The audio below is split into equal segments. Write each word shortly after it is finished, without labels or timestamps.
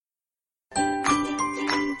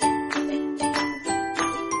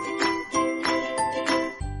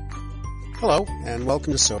Hello, and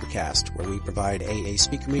welcome to Sobercast, where we provide AA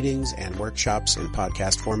speaker meetings and workshops in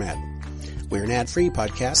podcast format. We're an ad-free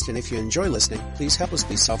podcast, and if you enjoy listening, please help us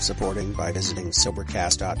be self-supporting by visiting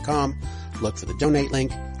Sobercast.com, look for the donate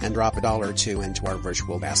link, and drop $1 or $2 into our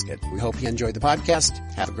virtual basket. We hope you enjoyed the podcast.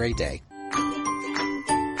 Have a great day.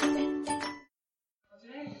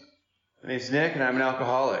 My name's Nick, and I'm an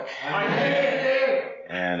alcoholic.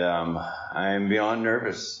 And I'm beyond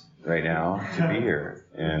nervous right now to be here.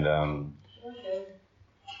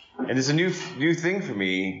 And it's a new thing for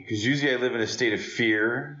me, because usually I live in a state of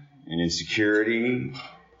fear and insecurity.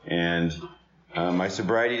 And my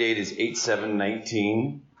sobriety date is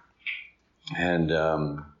 8/7/19. And,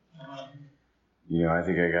 I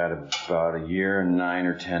think I got about a year and 9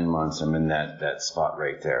 or 10 months. I'm in that spot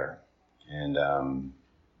right there. And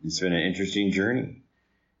it's been an interesting journey.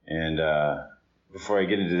 And before I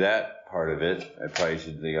get into that part of it, I probably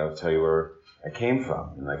should I'll tell you where I came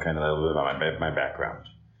from and kind of a little bit about my background.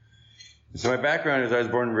 So my background is I was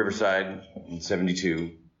born in Riverside in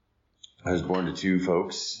 72. I was born to two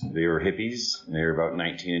folks. They were hippies, and they were about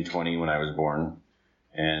 19 and 20 when I was born.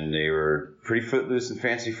 And they were pretty footloose and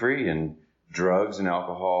fancy-free, and drugs and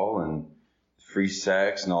alcohol and free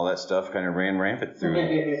sex and all that stuff kind of ran rampant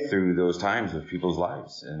through those times of people's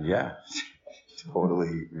lives. And yeah,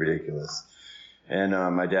 totally ridiculous. And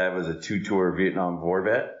my dad was a 2-tour Vietnam War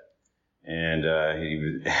vet, and he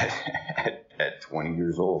was at 20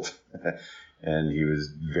 years old, and he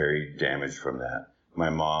was very damaged from that.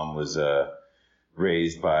 My mom was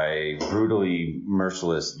raised by brutally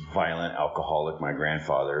merciless, violent alcoholic, my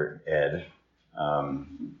grandfather, Ed,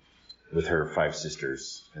 with her 5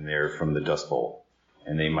 sisters, and they're from the Dust Bowl,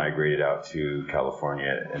 and they migrated out to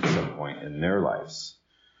California at some point in their lives.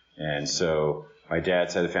 And so my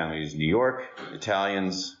dad's side of the family is New York,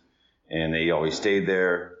 Italians, and they always stayed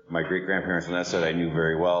there. My great-grandparents on that side I knew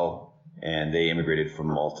very well, and they immigrated from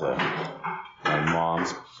Malta. My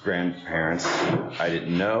mom's grandparents I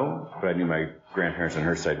didn't know, but I knew my grandparents on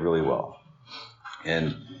her side really well.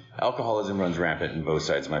 And alcoholism runs rampant in both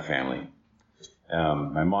sides of my family.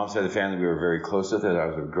 My mom's side of the family we were very close with as I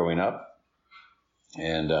was growing up.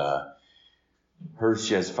 And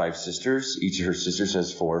she has 5 sisters. Each of her sisters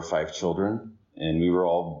has 4 or 5 children. And we were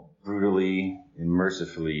all brutally and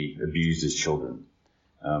mercifully abused as children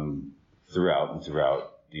throughout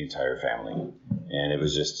the entire family. And it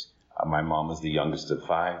was just, my mom was the youngest of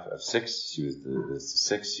 6. She was the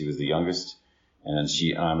 6th. She was the youngest. And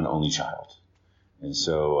I'm an only child. And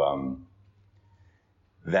so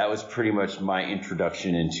that was pretty much my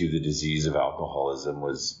introduction into the disease of alcoholism,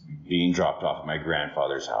 was being dropped off at my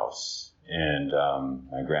grandfather's house and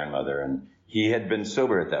my grandmother. And he had been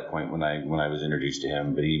sober at that point when I was introduced to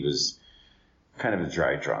him, but he was kind of a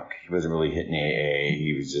dry drunk. He wasn't really hitting AA.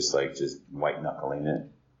 He was just white knuckling it.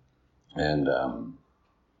 And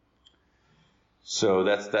so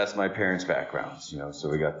that's my parents' backgrounds, So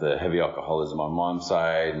we got the heavy alcoholism on mom's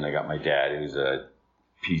side, and I got my dad, who's a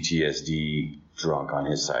PTSD drunk on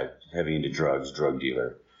his side, heavy into drugs, drug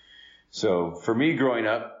dealer. So for me growing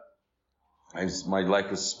up, my life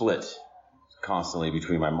was split constantly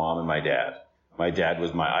between my mom and my dad. My dad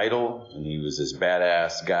was my idol, and he was this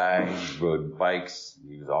badass guy. He rode bikes.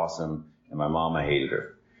 He was awesome. And my mom, I hated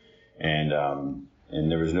her. And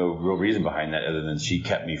there was no real reason behind that other than she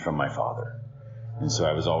kept me from my father. And so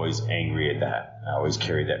I was always angry at that. I always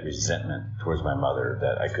carried that resentment towards my mother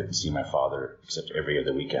that I couldn't see my father except every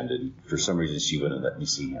other weekend. And for some reason, she wouldn't let me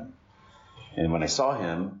see him. And when I saw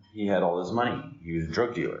him, he had all his money. He was a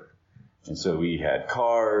drug dealer. And so we had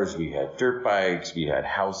cars, we had dirt bikes, we had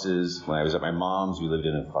houses. When I was at my mom's, we lived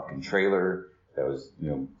in a fucking trailer that was,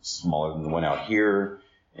 smaller than the one out here.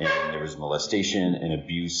 And there was molestation and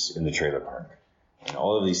abuse in the trailer park. And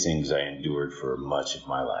all of these things I endured for much of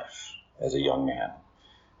my life as a young man.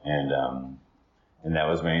 And that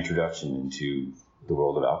was my introduction into the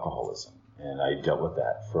world of alcoholism. And I dealt with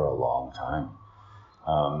that for a long time.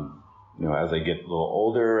 As I get a little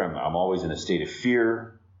older, I'm always in a state of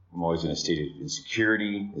fear. I'm always in a state of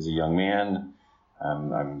insecurity as a young man.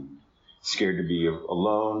 I'm scared to be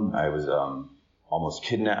alone. I was almost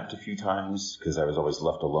kidnapped a few times because I was always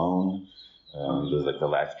left alone. I was like the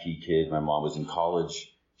latchkey kid. My mom was in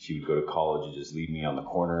college. She would go to college and just leave me on the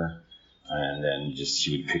corner. And then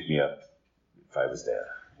she would pick me up if I was there.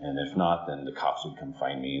 And if not, then the cops would come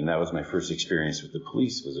find me. And that was my first experience with the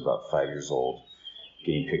police, was about 5 years old,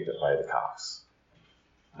 getting picked up by the cops.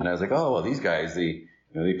 And I was like, oh, well, these guys, they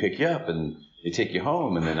pick you up and they take you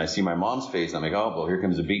home. And then I see my mom's face, and I'm like, oh, well, here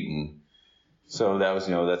comes a beating. So that was,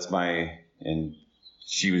 and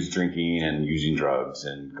she was drinking and using drugs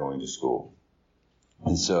and going to school.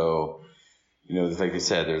 And so, like I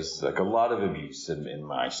said, there's like a lot of abuse in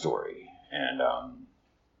my story. And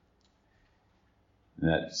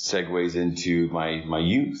that segues into my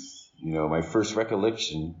youth. My first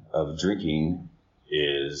recollection of drinking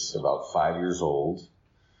is about 5 years old.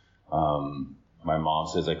 My mom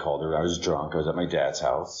says I called her. I was drunk. I was at my dad's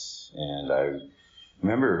house, and I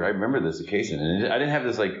remember this occasion. And I didn't have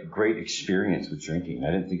this like great experience with drinking.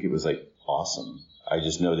 I didn't think it was like awesome. I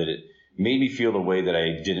just know that it made me feel the way that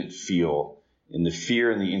I didn't feel, and the fear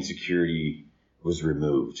and the insecurity was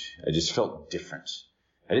removed. I just felt different.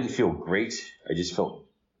 I didn't feel great. I just felt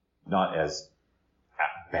not as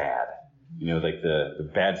bad. Like the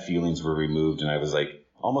bad feelings were removed, and I was like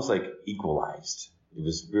almost like equalized. It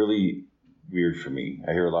was really weird for me.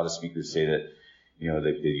 I hear a lot of speakers say that,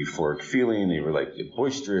 the euphoric feeling, they were like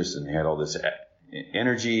boisterous and they had all this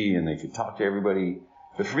energy and they could talk to everybody.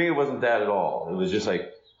 But for me, it wasn't that at all. It was just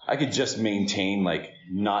like I could just maintain like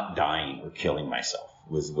not dying or killing myself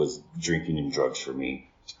was drinking and drugs for me.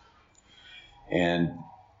 And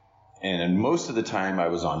most of the time I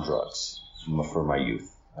was on drugs for my youth.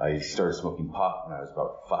 I started smoking pot when I was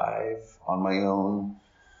about 5 on my own.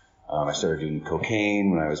 I started doing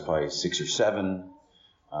cocaine when I was probably 6 or 7.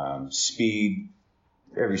 Speed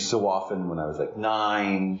every so often when I was like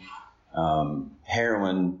 9.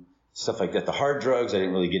 Heroin, stuff like that. The hard drugs, I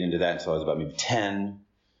didn't really get into that until I was about maybe 10.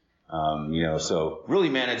 So really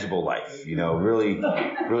manageable life, really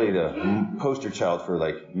the poster child for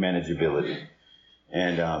like manageability.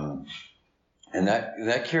 And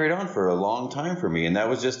that carried on for a long time for me. And that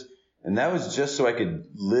was just so I could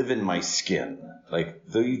live in my skin. Like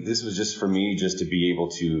this was just for me just to be able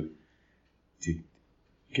to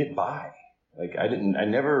get by. Like I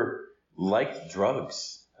never liked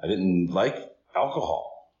drugs. I didn't like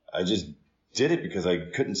alcohol. I just did it because I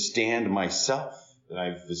couldn't stand myself. And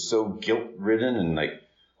I was so guilt-ridden and like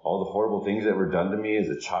all the horrible things that were done to me as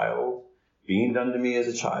a child, being done to me as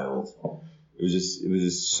a child. It was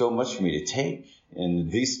just so much for me to take.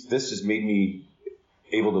 And this just made me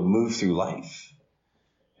able to move through life.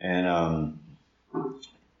 And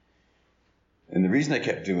the reason I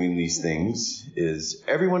kept doing these things is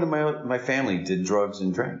everyone in my family did drugs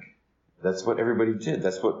and drank. That's what everybody did.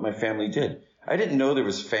 That's what my family did. I didn't know there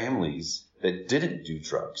was families that didn't do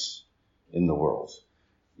drugs in the world.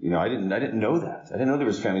 I didn't know that. I didn't know there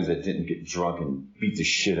was families that didn't get drunk and beat the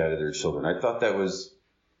shit out of their children. I thought that was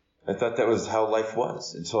how life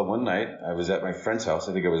was. Until one night I was at my friend's house.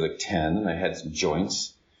 I think I was like 10, and I had some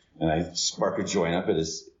joints, and I spark a joint up at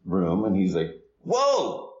his room, and he's like,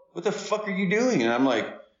 "Whoa, what the fuck are you doing?" And I'm like,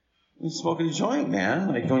 "I'm smoking a joint, man.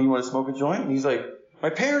 Like, don't you want to smoke a joint?" And he's like, "My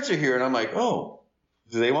parents are here." And I'm like, "Oh,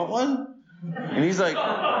 do they want one?" And he's like,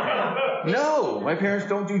 "No, my parents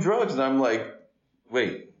don't do drugs." And I'm like,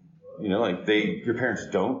 "Wait, your parents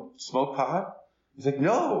don't smoke pot?" He's like,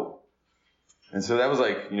 "No." And so that was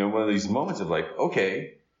like, one of these moments of like,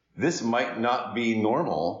 okay, this might not be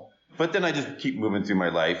normal, but then I just keep moving through my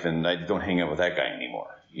life and I don't hang out with that guy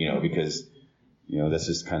anymore, because, that's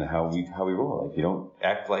just kind of how we roll. Like, you don't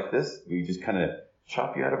act like this. We just kind of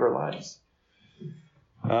chop you out of our lives.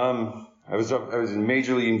 I was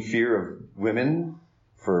majorly in fear of women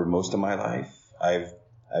for most of my life. I've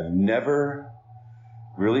never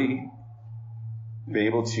really been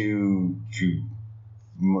able to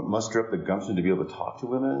muster up the gumption to be able to talk to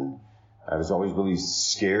women. I was always really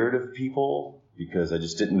scared of people because I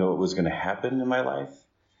just didn't know what was going to happen in my life.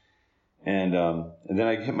 And then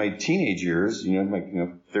I hit my teenage years,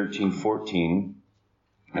 13, 14,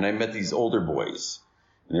 and I met these older boys.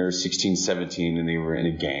 And they were 16, 17, and they were in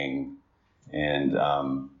a gang. And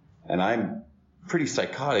I'm pretty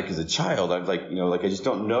psychotic as a child. I'm like, I just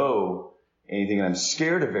don't know anything, and I'm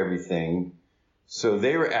scared of everything. So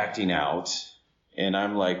they were acting out. And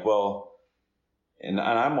I'm like, well, and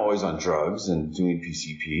I'm always on drugs and doing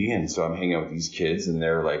PCP. And so I'm hanging out with these kids, and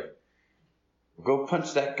they're like, go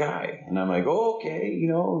punch that guy. And I'm like, oh, okay,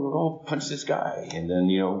 go punch this guy. And then,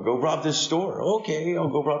 go rob this store. Okay, I'll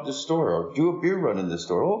go rob this store. Or do a beer run in this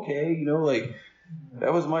store. Okay,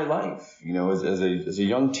 that was my life, as a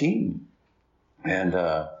young teen. And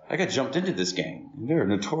I got jumped into this gang. They're a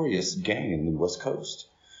notorious gang in the West Coast.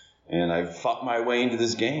 And I fought my way into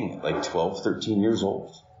this gang at like 12, 13 years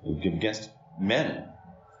old against men.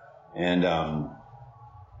 And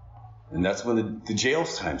that's when the jail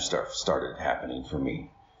time started happening for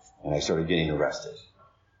me. And I started getting arrested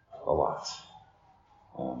a lot.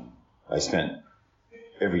 I spent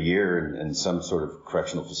every year in some sort of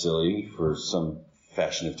correctional facility for some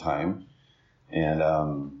fashion of time. And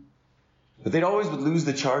but they'd always would lose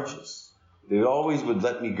the charges. They always would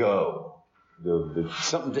let me go.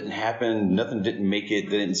 Something didn't happen, nothing didn't make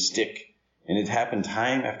it, they didn't stick, And it happened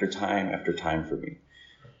time after time after time for me.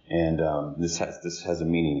 And this has a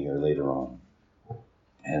meaning here later on.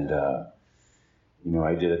 And, I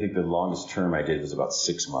think the longest term I did was about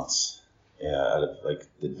 6 months out of like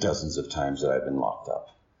the dozens of times that I've been locked up.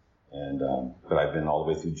 And but I've been all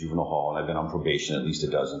the way through juvenile hall, and I've been on probation at least a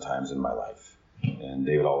dozen times in my life. And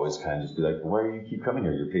they would always kind of just be like, "Why do you keep coming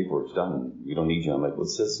here? Your paperwork's done. We don't need you." I'm like,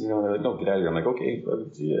 "What's this?" They're like, "No, get out of here." I'm like, "Okay,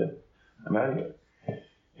 see ya. I'm out of here."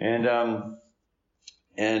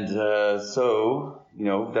 So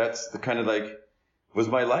that's the kind of like was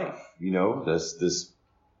my life. This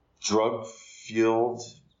drug-fueled,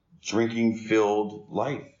 drinking-filled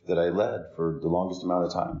life that I led for the longest amount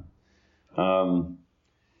of time.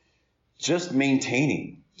 Just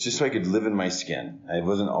maintaining, just so I could live in my skin. I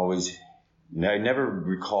never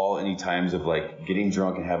recall any times of like getting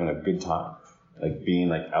drunk and having a good time. Like being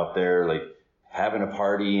like out there, like having a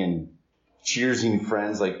party and cheersing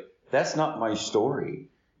friends. Like that's not my story.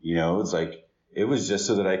 It's like, it was just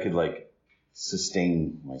so that I could like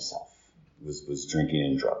sustain myself. Was drinking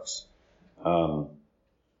and drugs. I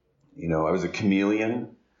was a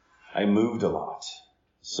chameleon. I moved a lot.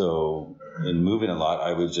 So in moving a lot,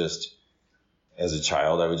 I would just, as a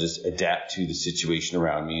child, I would just adapt to the situation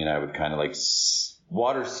around me, and I would kind of like,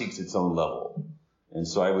 water seeks its own level. And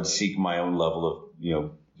so I would seek my own level of,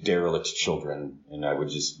 derelict children, and I would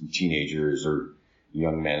just, teenagers or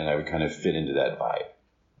young men, and I would kind of fit into that vibe.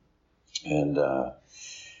 And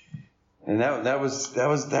that was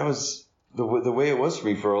the way it was for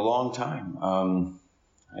me for a long time.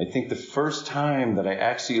 I think the first time that I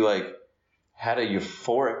actually like had a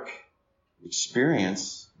euphoric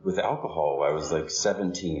experience with alcohol, I was like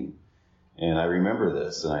 17. And I remember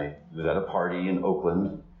this, and I was at a party in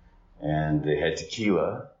Oakland, and they had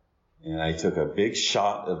tequila, and I took a big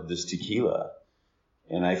shot of this tequila,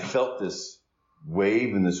 and I felt this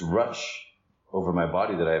wave and this rush over my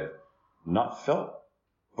body that I've not felt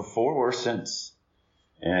before or since.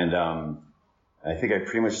 And I think I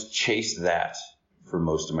pretty much chased that for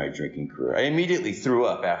most of my drinking career. I immediately threw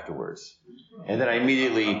up afterwards, and then I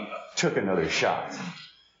immediately took another shot.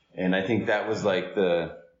 And I think that was like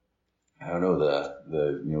the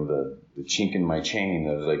chink in my chain.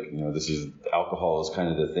 I was like, alcohol is kind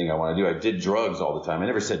of the thing I want to do. I did drugs all the time. I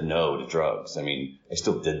never said no to drugs. I mean, I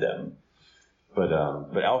still did them. But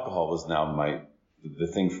alcohol was now the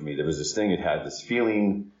thing for me. There was this thing, it had this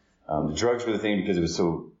feeling. The drugs were the thing because it was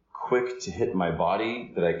so quick to hit my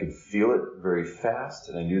body that I could feel it very fast,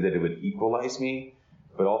 and I knew that it would equalize me.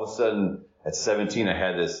 But all of a sudden, at 17, I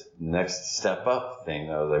had this next step up thing.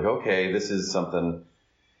 I was like, okay, this is something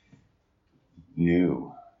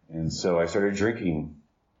new. And so I started drinking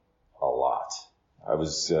a lot. I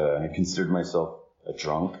considered myself a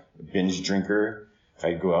drunk, a binge drinker.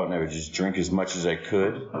 I'd go out and I would just drink as much as I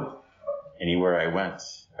could anywhere I went.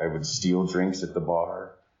 I would steal drinks at the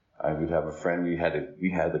bar. I would have a friend. We had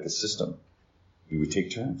like a system. We would take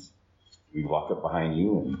turns. We'd walk up behind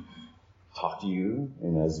you and talk to you.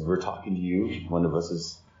 And as we're talking to you, one of us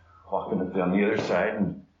is walking up down the other side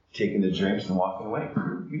and taking the drinks and walking away.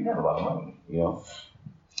 We didn't have a lot of money,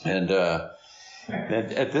 And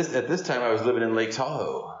at this time, I was living in Lake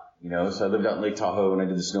Tahoe, So I lived out in Lake Tahoe, and I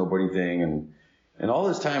did the snowboarding thing, and all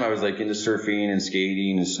this time I was like into surfing and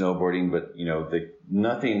skating and snowboarding, but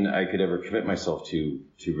nothing I could ever commit myself to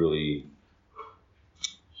really,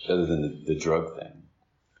 other than the drug thing.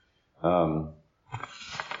 And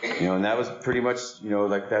that was pretty much,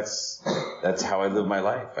 that's how I lived my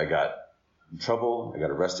life. I got in trouble. I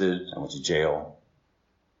got arrested. I went to jail.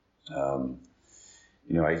 I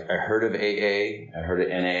heard of AA. I heard of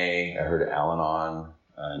NA. I heard of Al-Anon.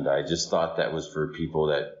 And I just thought that was for people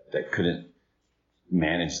that couldn't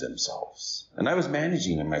manage themselves. And I was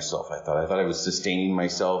managing myself. I thought I was sustaining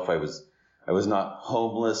myself. I was not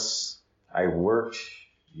homeless. I worked.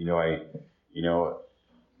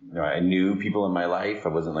 I knew people in my life. I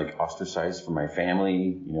wasn't like ostracized from my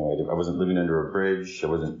family. I wasn't living under a bridge. I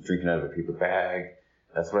wasn't drinking out of a paper bag.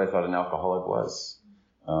 That's what I thought an alcoholic was.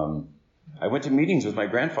 I went to meetings with my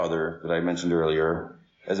grandfather that I mentioned earlier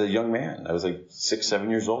as a young man. I was like 6, 7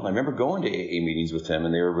 years old. And I remember going to AA meetings with him,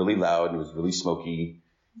 and they were really loud and it was really smoky.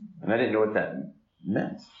 And I didn't know what that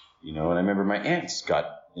meant, And I remember my aunts got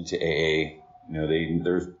into AA.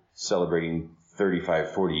 They're celebrating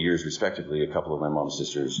 35, 40 years respectively, a couple of my mom's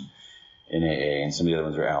sisters in AA, and some of the other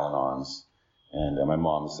ones are Al-Anons. And my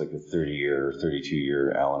mom's like a 30-year,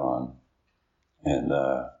 32-year Al-Anon. And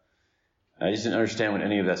I just didn't understand what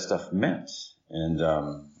any of that stuff meant. And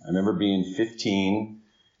I remember being 15,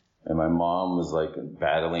 and my mom was like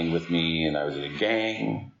battling with me, and I was in a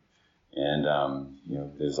gang. And,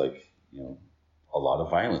 there's like, a lot of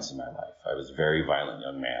violence in my life. I was a very violent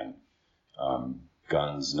young man.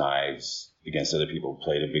 Guns, knives against other people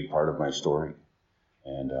played a big part of my story.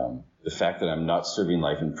 And the fact that I'm not serving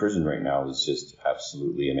life in prison right now is just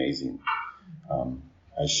absolutely amazing.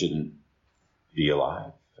 I shouldn't be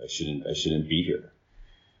alive. I shouldn't be here.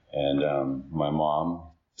 And my mom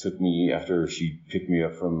took me after she picked me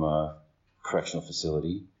up from a correctional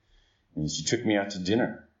facility, and she took me out to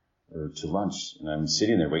dinner or to lunch. And I'm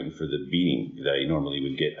sitting there waiting for the beating that I normally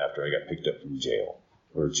would get after I got picked up from jail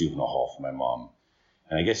or juvenile hall for my mom.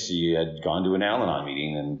 And I guess she had gone to an Al-Anon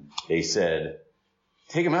meeting, and they said,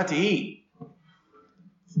 take him out to eat.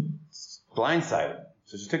 Blindsided.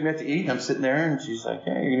 So she took me out to eat, and I'm sitting there, and she's like,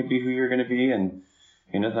 hey, you're going to be who you're going to be, and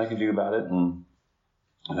ain't nothing I can do about it. And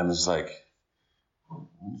I'm just like,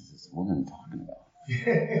 what is this woman talking about?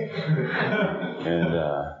 And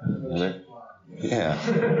yeah,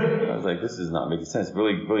 I was like, this is not making sense.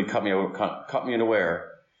 Really, really caught me unaware.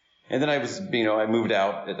 And then I moved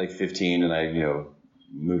out at like 15, and I,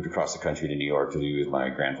 moved across the country to New York to be with my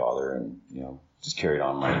grandfather, and just carried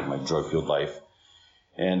on my drug-fueled life.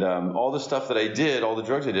 And all the stuff that I did, all the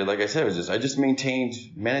drugs I did, like I said, I just maintained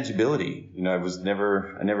manageability.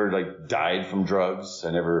 I never like died from drugs.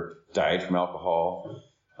 I never died from alcohol.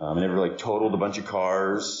 I never like totaled a bunch of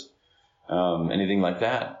cars, anything like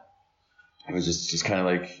that. It was just kind of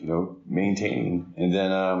like, maintaining. And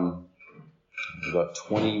then about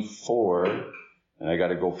 24, and I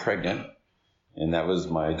got a girl pregnant, and that was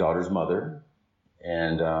my daughter's mother.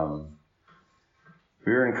 And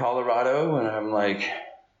we were in Colorado, and I'm like,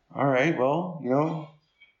 all right, well,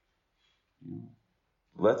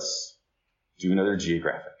 let's do another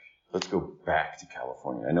geographic. Let's go back to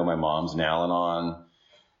California. I know my mom's in Al-Anon.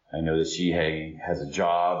 I know that she has a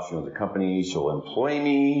job. She owns a company. She'll employ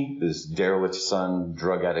me, this derelict son,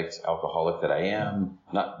 drug addict, alcoholic that I am.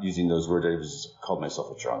 Not using those words. I just called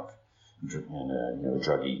myself a drunk and a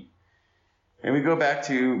druggie. And we go back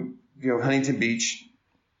to, Huntington Beach,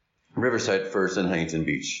 Riverside first, and Huntington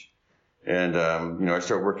Beach. And, I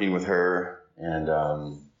start working with her, and,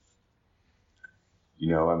 I'm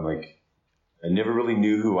like, I never really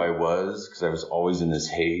knew who I was because I was always in this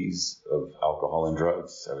haze of alcohol and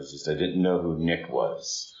drugs. I didn't know who Nick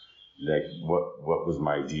was. Like, what was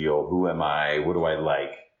my deal? Who am I? What do I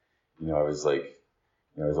like? I was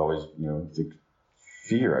always, like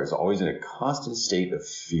fear. I was always in a constant state of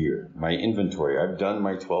fear. My inventory, I've done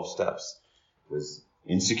my 12 steps, was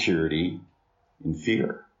insecurity and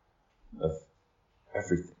fear of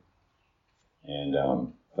everything. And,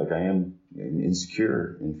 I am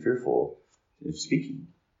insecure and fearful of speaking.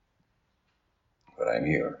 But I'm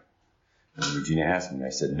here. And Regina asked me, and I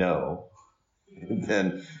said no. And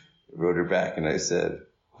then I wrote her back, and I said,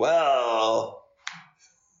 well,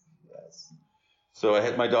 yes. So I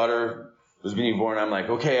had my daughter was being born. I'm like,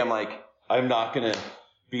 okay, I'm not going to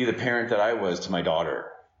be the parent that I was to my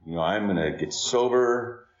daughter. I'm going to get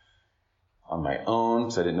sober on my own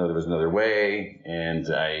because I didn't know there was another way. And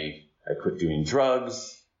I quit doing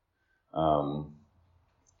drugs, kind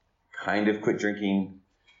of quit drinking.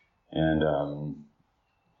 And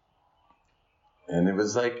it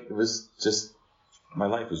was just, my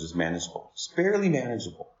life was just manageable. Just barely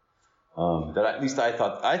manageable. At least I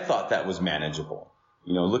thought that was manageable.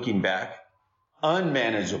 Looking back,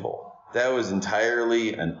 unmanageable. That was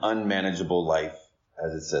entirely an unmanageable life,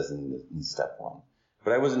 as it says in step 1.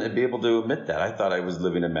 But I wasn't able to admit that. I thought I was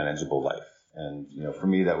living a manageable life. And, for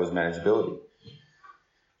me, that was manageability.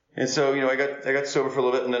 And so, I got sober for a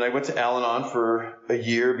little bit, and then I went to Al-Anon for a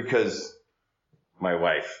year because my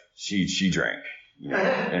wife, she drank,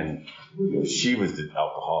 and she was the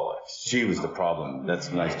alcoholic. She was the problem.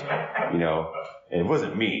 That's nice, and it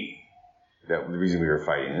wasn't me. That the reason we were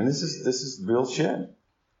fighting. And this is real shit.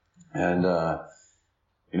 And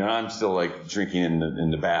I'm still like drinking in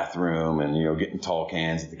the bathroom and getting tall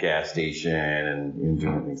cans at the gas station and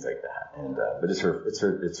doing things like that. And but it's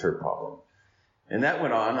her problem. And that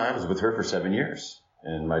went on. I was with her for 7 years,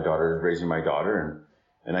 and my daughter was raising my daughter,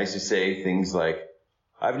 and I used to say things like,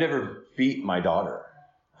 I've never beat my daughter.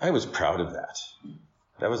 I was proud of that.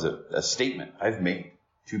 That was a statement I've made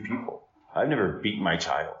to people. I've never beat my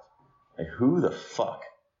child. Like, who the fuck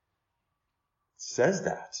says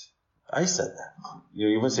that? I said that.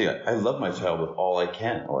 You would say, I love my child with all I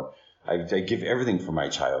can, or I give everything for my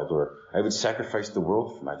child, or I would sacrifice the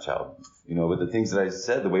world for my child. With the things that I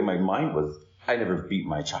said, the way my mind was, I never beat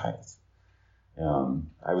my child.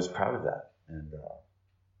 I was proud of that. And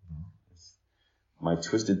my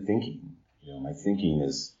twisted thinking, my thinking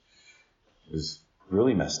was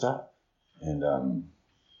really messed up. And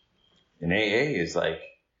AA is like,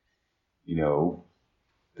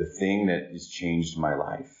 the thing that has changed my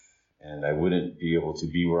life. And I wouldn't be able to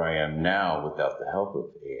be where I am now without the help of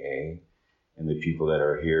AA and the people that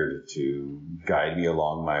are here to guide me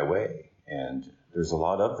along my way. And there's a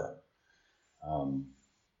lot of them.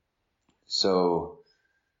 So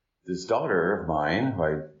this daughter of mine, who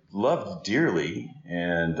I loved dearly,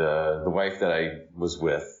 and the wife that I was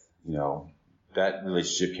with, you know, that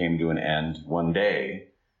relationship came to an end one day.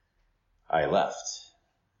 I left.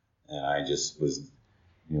 And I just was,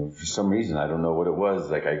 you know, for some reason, I don't know what it was.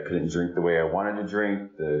 Like, I couldn't drink the way I wanted to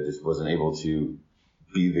drink. I just wasn't able to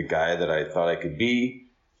be the guy that I thought I could be.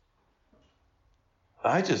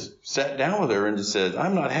 I just sat down with her and just said,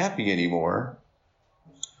 I'm not happy anymore.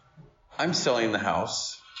 I'm selling the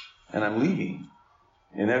house and I'm leaving.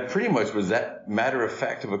 And that pretty much was that matter of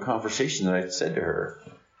fact of a conversation that I said to her.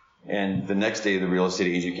 And the next day, the real estate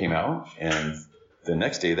agent came out, and the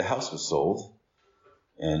next day, the house was sold.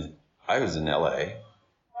 And I was in LA,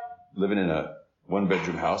 living in a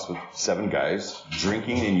one-bedroom house with 7 guys,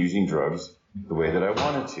 drinking and using drugs the way that I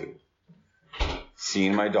wanted to.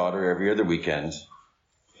 Seeing my daughter every other weekend,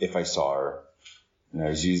 if I saw her, and I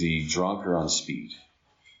was usually drunk or on speed.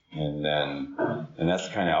 And that's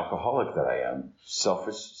the kind of alcoholic that I am.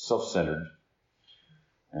 Selfish, self-centered.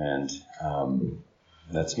 And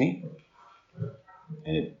that's me.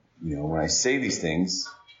 And it, you know, when I say these things,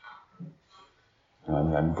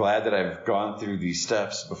 I'm glad that I've gone through these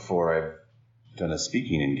steps before I've done a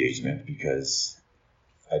speaking engagement, because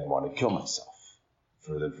I'd want to kill myself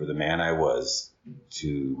for the man I was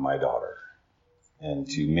to my daughter and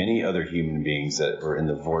to many other human beings that were in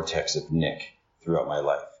the vortex of Nick throughout my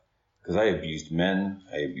life. Because I abused men,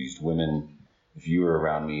 I abused women. If you were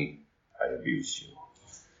around me, I abused you.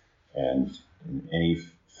 And in any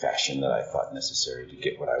fashion that I thought necessary to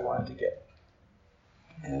get what I wanted to get.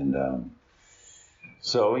 And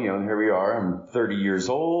so, you know, here we are. I'm 30 years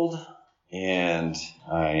old, and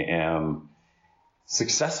I am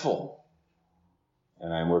successful.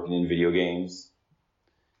 And I'm working in video games,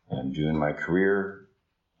 and I'm doing my career.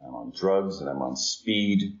 I'm on drugs, and I'm on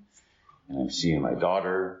speed, and I'm seeing my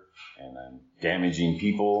daughter, and I'm damaging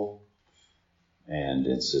people, and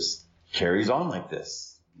it just carries on like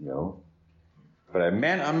this, you know. But I'm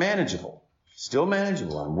manageable, still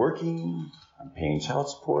manageable. I'm working, I'm paying child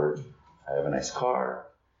support, I have a nice car,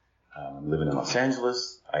 I'm living in Los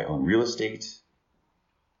Angeles, I own real estate.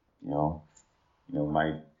 You know,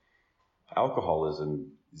 my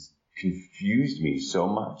alcoholism has confused me so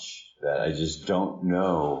much that I just don't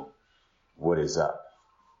know what is up.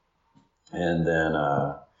 And then,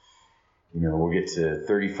 you know, we'll get to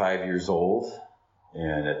 35 years old,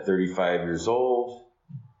 and at 35 years old,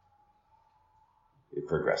 it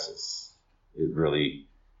progresses. It really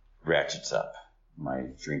ratchets up. My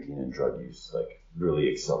drinking and drug use, like, really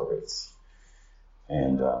accelerates.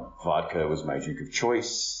 And vodka was my drink of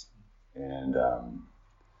choice. And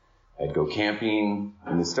I'd go camping.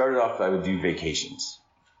 And it started off, I would do vacations.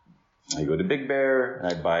 I'd go to Big Bear, and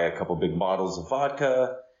I'd buy a couple big bottles of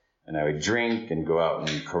vodka, and I would drink and go out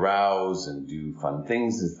and carouse and do fun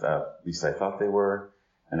things, at least I thought they were.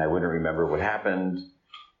 And I wouldn't remember what happened.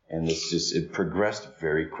 And it progressed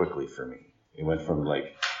very quickly for me. It went from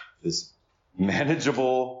like this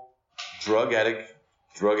manageable drug addict,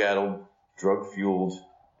 drug-addled, drug-fueled,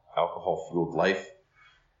 alcohol-fueled life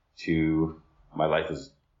to my life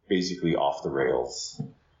is basically off the rails.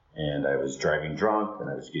 And I was driving drunk, and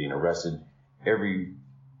I was getting arrested every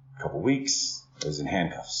couple weeks. I was in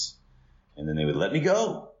handcuffs. And then they would let me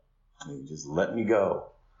go. They would just let me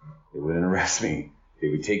go. They wouldn't arrest me. They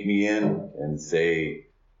would take me in and say,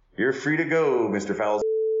 "You're free to go, Mr. Fowles."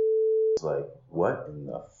 It's like, what in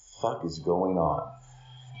the fuck is going on?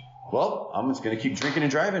 Well, I'm just going to keep drinking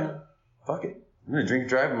and driving. Fuck it. I'm going to drink and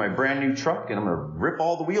drive in my brand new truck, and I'm going to rip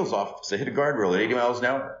all the wheels off because I hit a guardrail at 80 miles an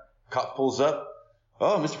hour. Cop pulls up.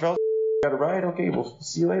 "Oh, Mr. Fowles, got a ride? Okay, we'll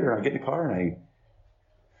see you later." I get in the car, and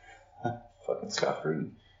I fucking scot-free.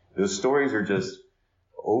 Those stories are just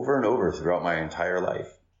over and over throughout my entire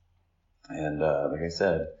life. And like I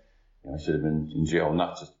said, you know, I should have been in jail.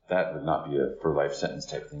 Not just that would not be a for life sentence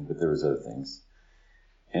type thing, but there was other things.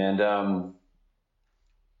 And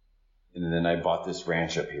then I bought this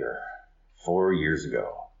ranch up here 4 years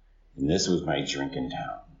ago, and this was my drinking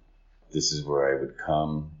town. This is where I would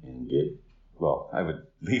come and I would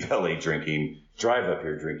leave LA drinking, drive up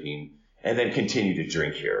here drinking, and then continue to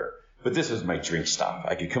drink here. But this was my drink stop.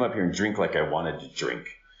 I could come up here and drink like I wanted to drink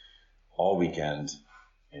all weekend,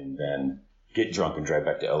 and then get drunk and drive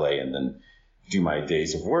back to LA, and then do my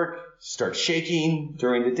days of work, start shaking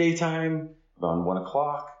during the daytime, around 1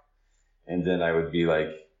 o'clock, and then I would be like,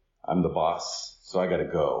 I'm the boss, so I gotta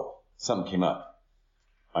go. Something came up.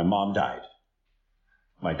 My mom died.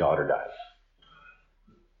 My daughter died.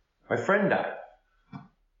 My friend died.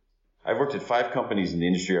 I've worked at 5 companies in the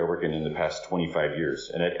industry I work in the past 25 years.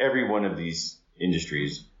 And at every one of these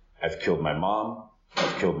industries, I've killed my mom,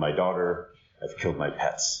 I've killed my daughter, I've killed my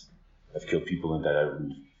pets. I've killed people that I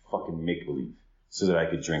would fucking make believe so that I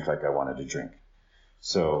could drink like I wanted to drink.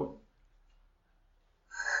 So,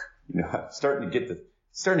 I'm starting to get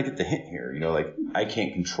the hint here, like I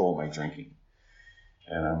can't control my drinking.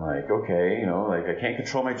 And I'm like, okay, I can't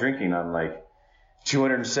control my drinking. I'm like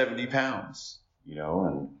 270 pounds,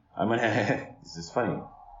 and I'm this is funny.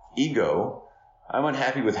 Ego, I'm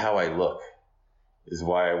unhappy with how I look is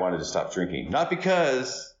why I wanted to stop drinking. Not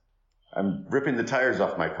because I'm ripping the tires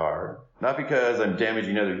off my car, not because I'm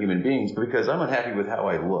damaging other human beings, but because I'm unhappy with how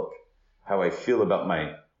I look, how I feel about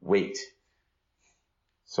my weight.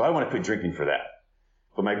 So I want to quit drinking for that.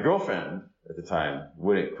 But my girlfriend at the time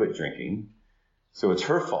wouldn't quit drinking, so it's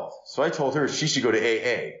her fault. So I told her she should go to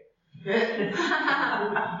AA.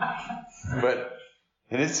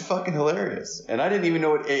 And it's fucking hilarious. And I didn't even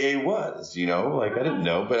know what AA was, I didn't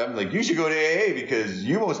know, but I'm like, you should go to AA because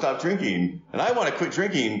you won't stop drinking. And I want to quit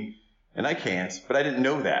drinking, and I can't, but I didn't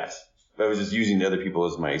know that. But I was just using other people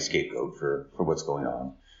as my scapegoat for what's going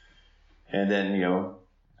on. And then,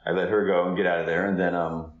 I let her go and get out of there, and then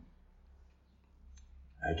I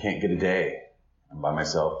can't get a day. I'm by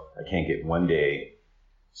myself. I can't get one day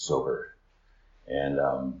sober. And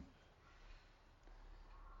I'm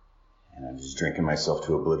just drinking myself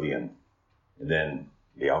to oblivion. And then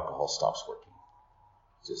the alcohol stops working.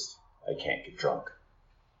 I can't get drunk.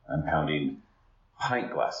 I'm pounding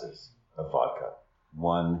pint glasses of vodka,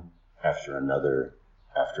 one after another,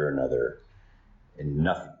 and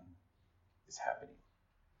nothing is happening.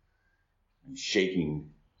 I'm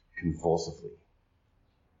shaking convulsively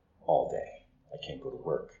all day. I can't go to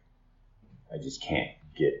work. I just can't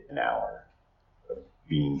get an hour of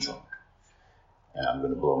being drunk. And I'm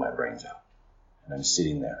going to blow my brains out. And I'm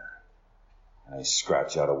sitting there, and I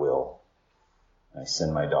scratch out a will. And I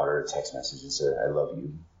send my daughter a text message and say, I love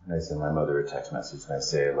you. And I send my mother a text message and I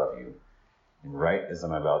say, I love you. And right as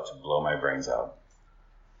I'm about to blow my brains out,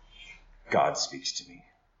 God speaks to me.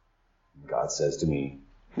 And God says to me,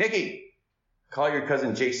 Nikki, call your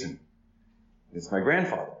cousin Jason. It's my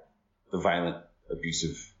grandfather, the violent,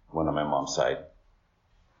 abusive one on my mom's side.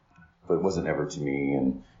 But it wasn't ever to me,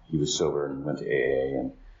 and he was sober and went to AA,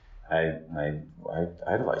 and I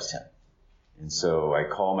idolized him. And so I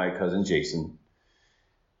call my cousin Jason,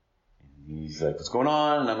 and he's like, what's going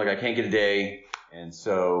on? And I'm like, I can't get a day. And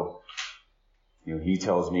so, he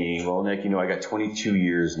tells me, well, Nick, I got 22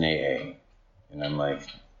 years in AA. And I'm like,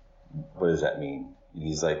 what does that mean? And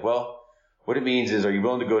he's like, well, what it means is, are you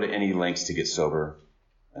willing to go to any lengths to get sober?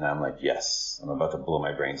 And I'm like, yes. I'm about to blow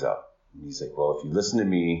my brains out. And he's like, well, if you listen to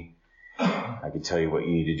me, I can tell you what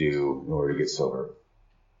you need to do in order to get sober.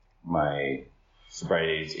 My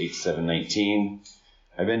sobriety is 8/7/19.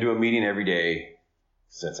 I've been to a meeting every day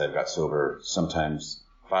since I've got sober, sometimes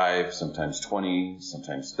 5, sometimes 20,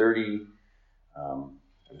 sometimes 30.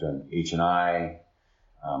 I've done H&I.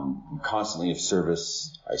 I'm constantly of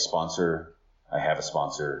service. I have a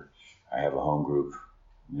sponsor. I have a home group,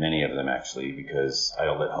 many of them actually, because I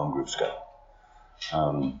don't let home groups go.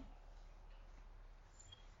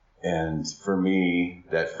 And for me,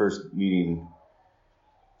 that first meeting,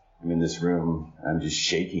 I'm in this room, I'm just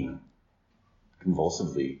shaking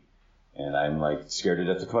convulsively. And I'm like scared to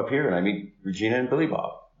death to come up here. And I meet Regina and Billy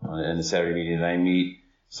Bob in the Saturday meeting. And I meet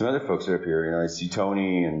some other folks that are up here. I see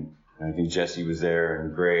Tony, and I think Jesse was there,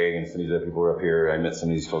 and Greg, and some of these other people were up here. I met some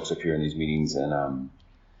of these folks up here in these meetings. And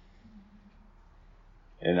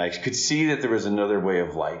I could see that there was another way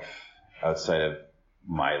of life outside of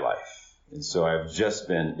my life. And so I've just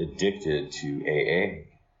been addicted to AA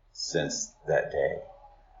since that day.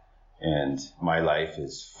 And my life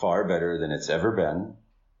is far better than it's ever been.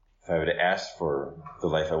 If I would have asked for the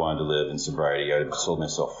life I wanted to live in sobriety, I would have sold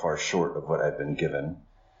myself far short of what I've been given.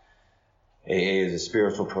 AA is a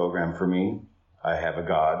spiritual program for me. I have a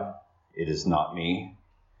God. It is not me.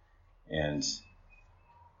 And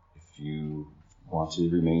if you want to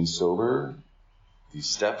remain sober, these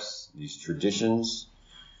steps, these traditions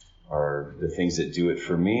are the things that do it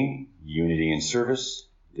for me. Unity and service,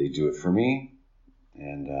 they do it for me.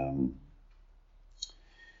 And,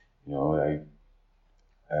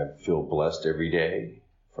 I feel blessed every day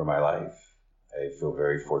for my life. I feel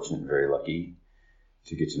very fortunate and very lucky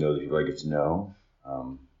to get to know the people I get to know.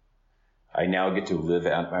 I now get to live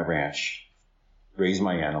at my ranch, raise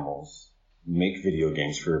my animals, make video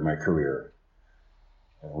games for my career.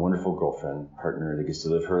 I have a wonderful girlfriend, partner that gets to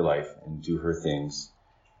live her life and do her things.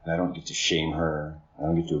 And I don't get to shame her. I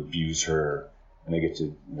don't get to abuse her. And I get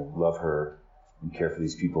to love her and care for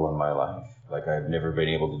these people in my life like I've never been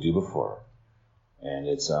able to do before. And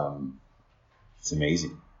it's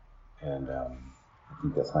amazing. And I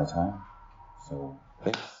think that's my time. So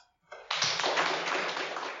thanks.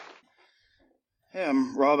 Hey,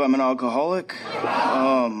 I'm Rob. I'm an alcoholic.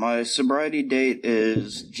 My sobriety date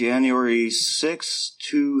is January 6,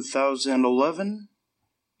 2011.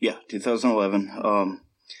 Yeah, 2011.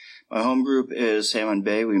 My home group is Salmon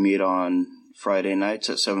Bay. We meet on Friday nights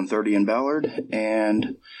at 7:30 in Ballard.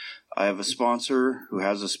 And I have a sponsor who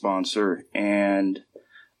has a sponsor, and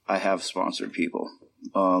I have sponsored people.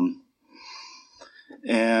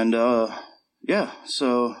 Yeah,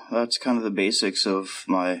 so that's kind of the basics of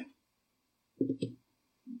my,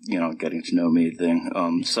 getting to know me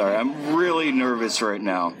thing. Sorry, I'm really nervous right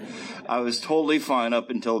now. I was totally fine up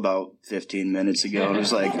until about 15 minutes ago. It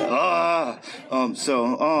was like,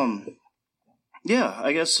 yeah,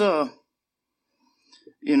 I guess, a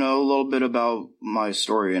little bit about my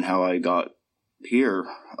story and how I got here.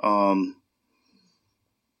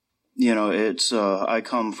 It's, I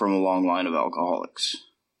come from a long line of alcoholics.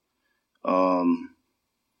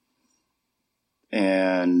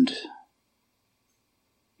 And,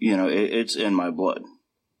 it's in my blood.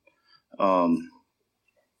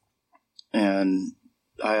 And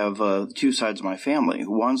I have two sides of my family.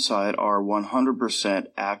 One side are 100%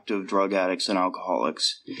 active drug addicts and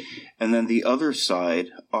alcoholics. And then the other side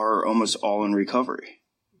are almost all in recovery.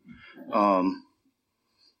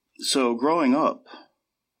 So growing up,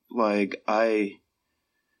 I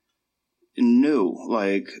knew,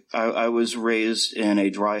 I was raised in a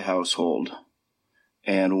dry household.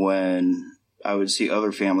 And when I would see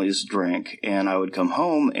other families drink, and I would come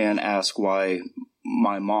home and ask why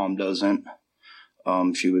my mom doesn't,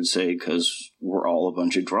 she would say, 'cause we're all a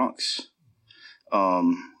bunch of drunks. She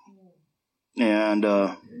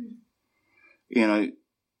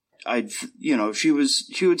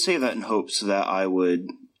would say that in hopes that I would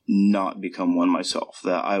not become one myself,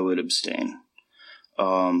 that I would abstain.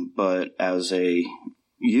 But as a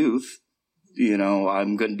youth,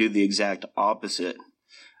 I'm going to do the exact opposite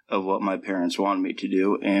of what my parents wanted me to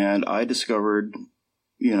do. And I discovered,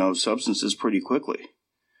 substances pretty quickly.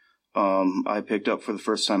 I picked up for the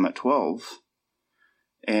first time at 12.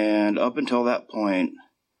 And up until that point,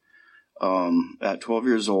 at 12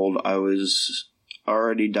 years old, I was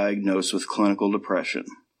already diagnosed with clinical depression.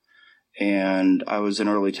 And I was an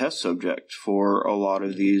early test subject for a lot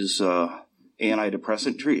of these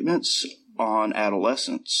antidepressant treatments on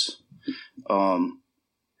adolescents. When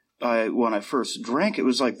I first drank, it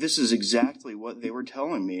was like, this is exactly what they were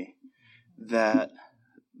telling me that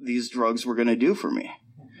these drugs were going to do for me.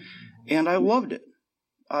 And I loved it.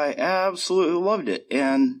 I absolutely loved it.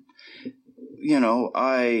 And,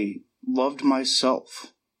 I loved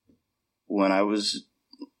myself when I was,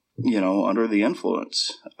 under the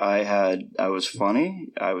influence. I was funny.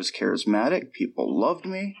 I was charismatic. People loved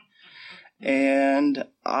me. And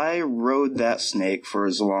I rode that snake for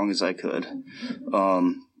as long as I could.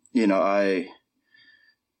 I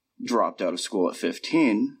dropped out of school at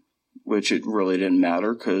 15, which it really didn't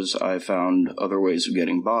matter because I found other ways of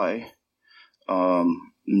getting by.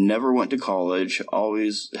 Never went to college,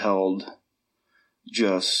 always held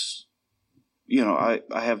just, I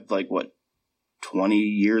have 20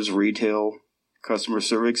 years retail customer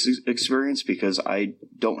service experience because I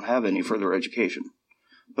don't have any further education.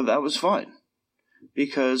 But that was fine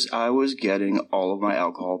because I was getting all of my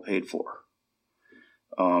alcohol paid for.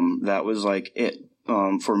 That was it.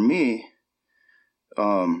 For me,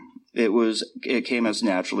 it came as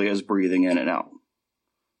naturally as breathing in and out.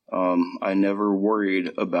 I never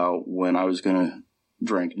worried about when I was going to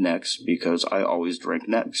drink next because I always drank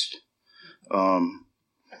next.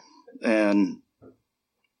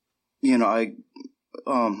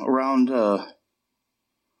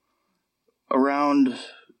 Around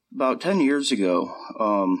about 10 years ago,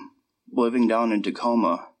 living down in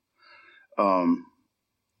Tacoma,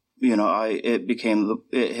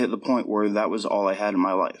 it hit the point where that was all I had in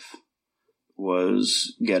my life,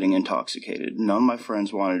 was getting intoxicated. None of my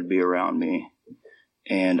friends wanted to be around me,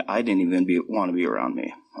 and I didn't even want to be around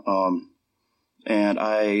me. And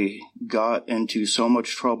I got into so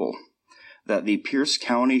much trouble that the Pierce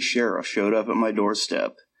County Sheriff showed up at my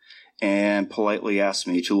doorstep and politely asked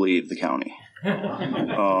me to leave the county.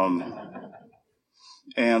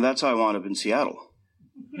 And that's how I wound up in Seattle.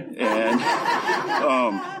 And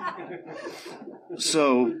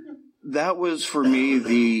so that was for me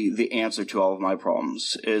the answer to all of my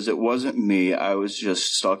problems. Is it wasn't me. I was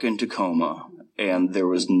just stuck in Tacoma, and there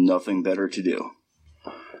was nothing better to do.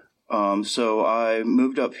 So I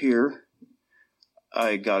moved up here.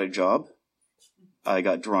 I got a job. I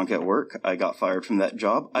got drunk at work. I got fired from that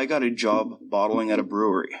job. I got a job bottling at a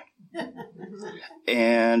brewery.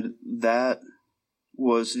 And that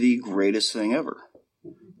was the greatest thing ever.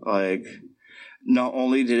 Like, not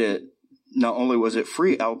only was it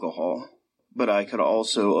free alcohol, but I could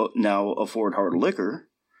also now afford hard liquor,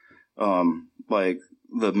 like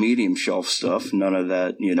the medium shelf stuff, none of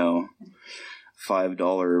that,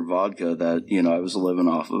 $5 vodka that, I was living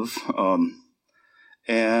off of.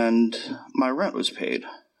 And my rent was paid.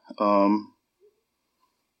 And,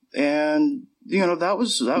 that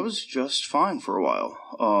was just fine for a while.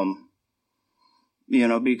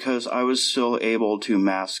 Because I was still able to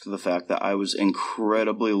mask the fact that I was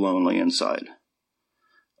incredibly lonely inside.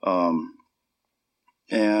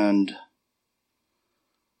 And,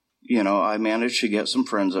 I managed to get some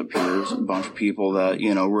friends up here, a bunch of people that,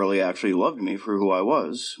 really actually loved me for who I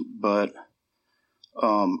was. But,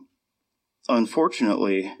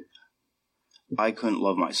 unfortunately, I couldn't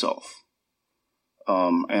love myself.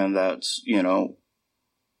 And that's,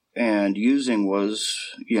 and using was,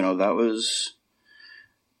 that was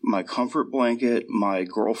my comfort blanket, my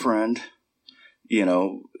girlfriend,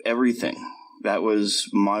 everything. That was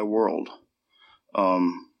my world.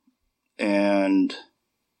 And,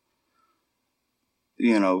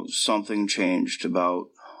 something changed about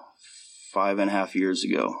 5.5 years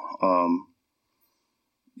ago.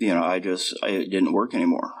 It didn't work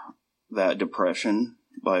anymore. That depression,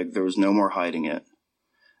 there was no more hiding it.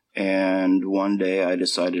 And one day I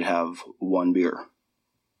decided to have one beer.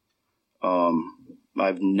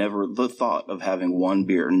 The thought of having one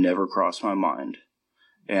beer never crossed my mind.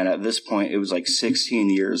 And at this point, it was 16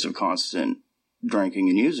 years of constant drinking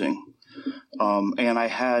and using. And I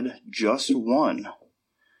had just one.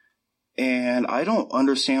 And I don't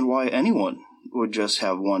understand why anyone would just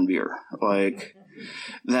have one beer.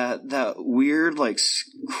 That weird,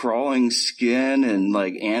 crawling skin and,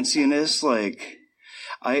 antsiness,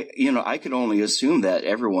 I could only assume that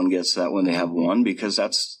everyone gets that when they have one, because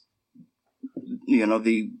that's,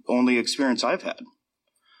 the only experience I've had.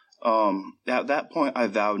 At that point, I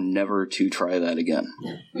vowed never to try that again.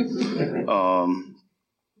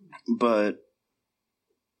 But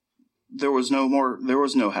there was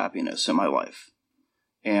no happiness in my life,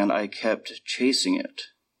 and I kept chasing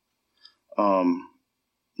it.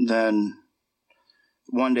 Then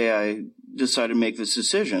one day I decided to make this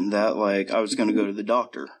decision that I was going to go to the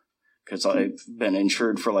doctor, because I've been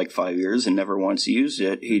insured for 5 years and never once used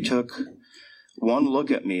it. He took one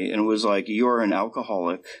look at me and was like, "You are an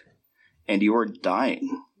alcoholic and you are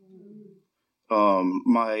dying."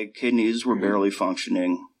 My kidneys were barely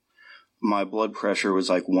functioning. My blood pressure was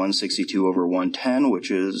 162/110, which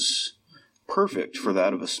is perfect for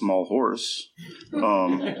that of a small horse.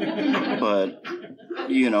 But,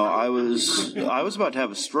 I was about to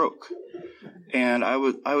have a stroke. And I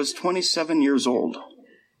was 27 years old,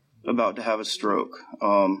 about to have a stroke.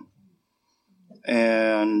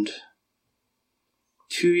 And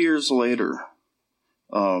 2 years later,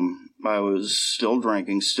 I was still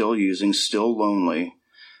drinking, still using, still lonely.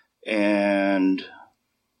 And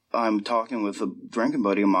I'm talking with a drinking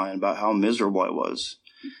buddy of mine about how miserable I was.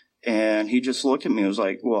 And he just looked at me and was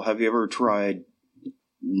like, "Well, have you ever tried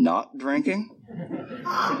not drinking?"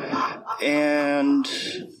 And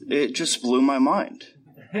it just blew my mind.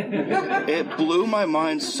 It blew my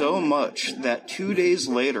mind so much that 2 days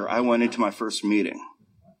later, I went into my first meeting.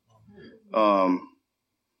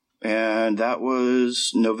 And that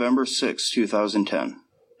was November 6, 2010.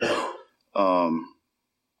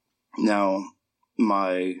 Now,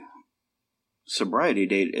 my sobriety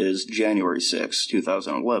date is January 6,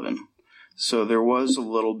 2011. So there was a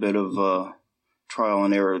little bit of trial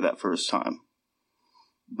and error that first time.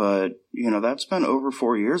 But, that's been over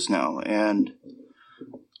 4 years now. And,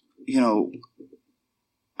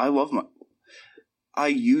 I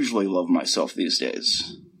usually love myself these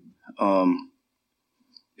days.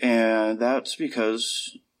 And that's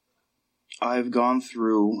because I've gone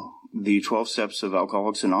through the 12 steps of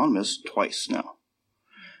Alcoholics Anonymous twice now.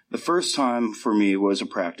 The first time for me was a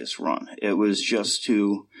practice run. It was just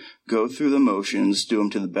to go through the motions, do them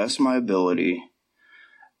to the best of my ability,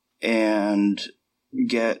 and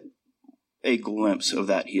get a glimpse of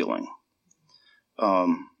that healing.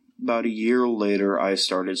 About a year later, I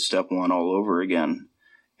started step 1 all over again.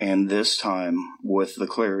 And this time, with the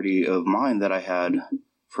clarity of mind that I had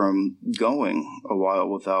from going a while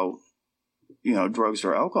without, drugs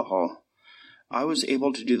or alcohol, I was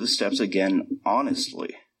able to do the steps again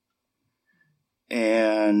honestly.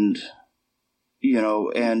 And,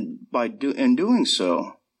 and by doing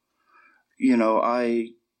so,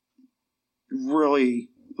 I really,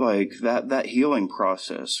 like, that healing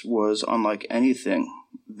process was unlike anything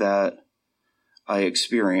that I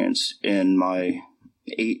experienced in my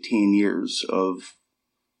 18 years of,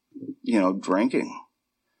 drinking.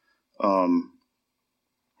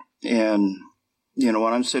 And,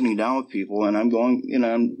 when I'm sitting down with people and I'm going,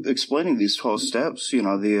 I'm explaining these 12 steps,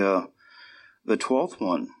 the 12th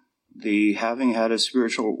one, the having had a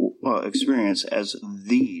spiritual experience as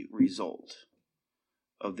the result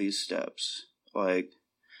of these steps. Like,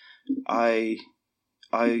 I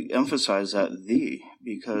emphasize that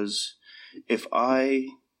because if I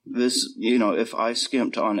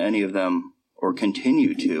skimped on any of them or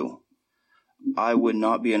continue to, I would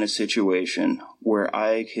not be in a situation where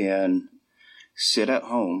I can sit at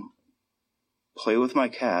home, play with my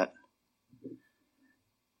cat,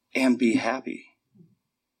 and be happy,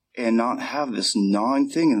 and not have this gnawing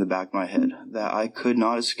thing in the back of my head that I could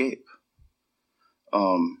not escape.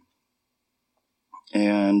 And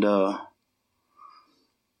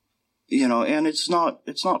it's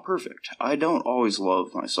not perfect. I don't always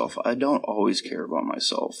love myself. I don't always care about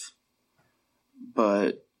myself.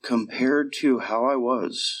 But compared to how I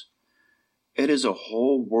was, it is a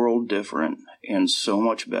whole world different and so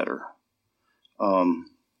much better. And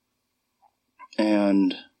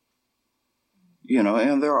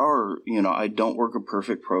there are, I don't work a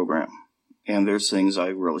perfect program. And there's things I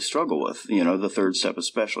really struggle with, the third step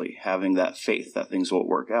especially, having that faith that things will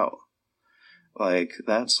work out. Like,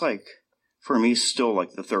 that's like, for me, still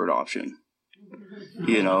like the third option.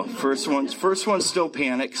 First one's still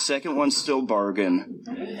panic, second one's still bargain,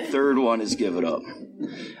 third one is give it up.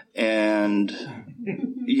 And,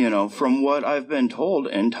 from what I've been told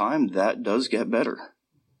in time, that does get better.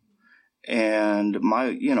 And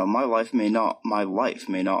my life may not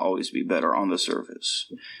always be better on the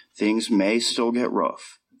surface. Things may still get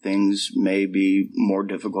rough. Things may be more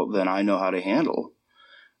difficult than I know how to handle.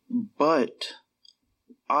 But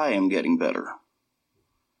I am getting better.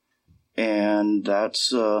 And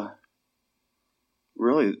that's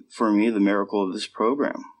really, for me, the miracle of this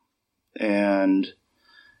program. And,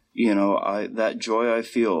 that joy I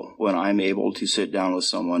feel when I'm able to sit down with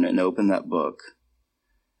someone and open that book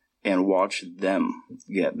and watch them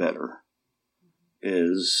get better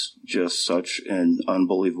is just such an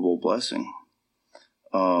unbelievable blessing.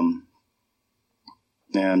 Wow,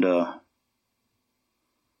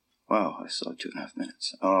 I still have 2.5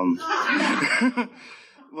 minutes.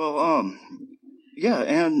 Yeah,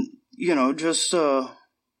 and,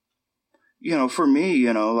 for me,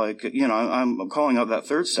 I'm calling out that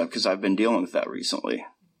third step because I've been dealing with that recently.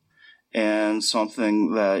 And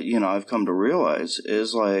something that, I've come to realize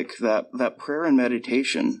is like that prayer and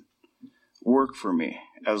meditation work for me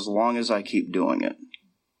as long as I keep doing it.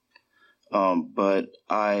 But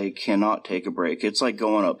I cannot take a break. It's like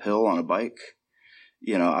going uphill on a bike.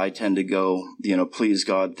 I tend to go, please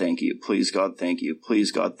God, thank you. Please God, thank you.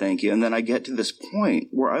 Please God, thank you. And then I get to this point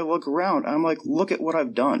where I look around and I'm like, look at what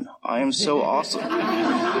I've done. I am so awesome.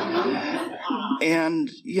 And,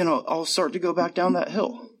 I'll start to go back down that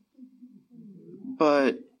hill.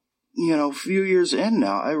 But, a few years in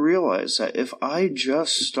now, I realize that if I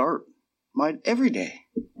just start my every day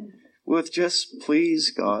with just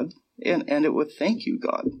please God and end it with thank you,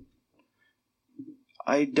 God,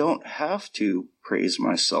 I don't have to praise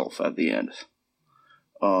myself at the end.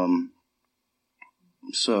 Wow.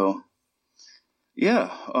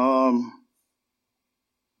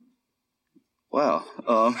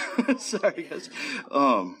 Sorry, guys.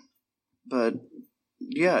 But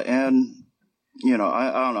yeah, and, I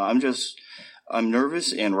don't know. I'm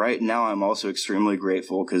nervous, and right now I'm also extremely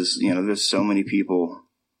grateful because, there's so many people,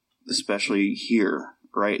 especially here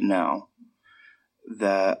right now,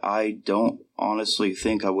 that I don't honestly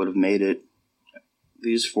think I would have made it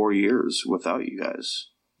these 4 years without you guys.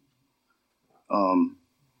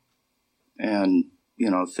 And,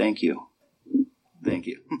 thank you. Thank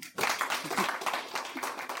you.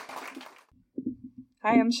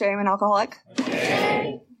 Hi, I'm Shay. I'm an alcoholic.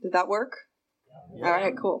 Did that work? All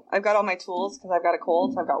right, cool. I've got all my tools because I've got a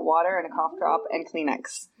cold. So I've got water and a cough drop and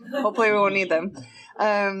Kleenex. Hopefully we won't need them.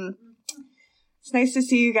 It's nice to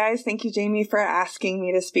see you guys. Thank you, Jamie, for asking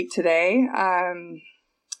me to speak today.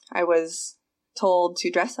 I was told to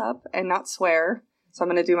dress up and not swear, so I'm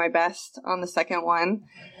going to do my best on the second one.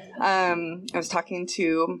 I was talking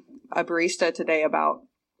to a barista today about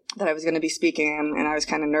that I was going to be speaking, and I was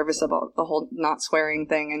kind of nervous about the whole not swearing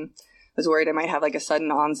thing, and was worried I might have like a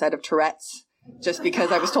sudden onset of Tourette's just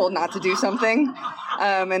because I was told not to do something.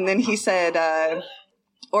 And then he said,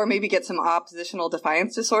 or maybe get some oppositional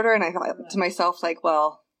defiance disorder. And I thought to myself, like,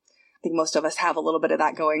 well, think most of us have a little bit of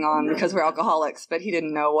that going on because we're alcoholics, but he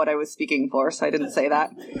didn't know what I was speaking for, so I didn't say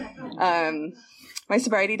that. My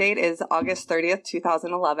sobriety date is August 30th,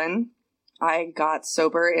 2011. I got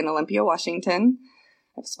sober in Olympia, Washington.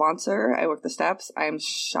 I have a sponsor. I work the steps. I'm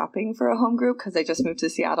shopping for a home group because I just moved to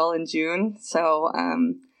Seattle in June. So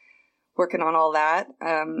working on all that.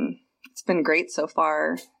 It's been great so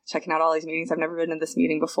far, checking out all these meetings. I've never been to this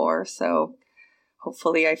meeting before, so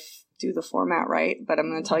hopefully I do the format right, but I'm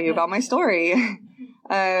going to tell you about my story.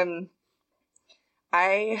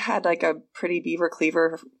 I had like a pretty beaver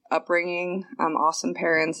cleaver upbringing, awesome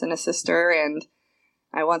parents and a sister, and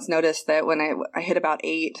I once noticed that when I hit about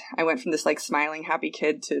 8, I went from this like smiling, happy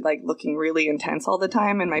kid to like looking really intense all the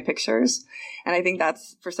time in my pictures. And I think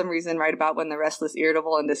that's for some reason right about when the restless,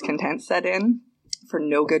 irritable, and discontent set in for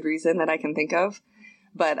no good reason that I can think of.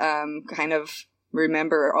 But kind of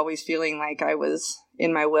remember always feeling like I was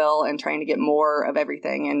in my will and trying to get more of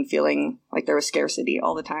everything and feeling like there was scarcity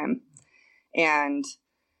all the time. And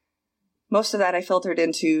most of that I filtered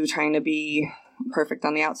into trying to be perfect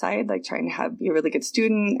on the outside, like trying to be a really good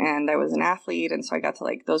student, and I was an athlete, and so I got to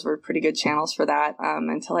like, those were pretty good channels for that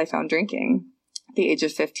until I found drinking at the age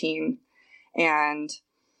of 15. And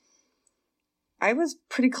I was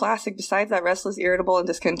pretty classic. Besides that restless, irritable, and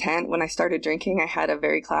discontent, when I started drinking, I had a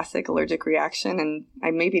very classic allergic reaction, and I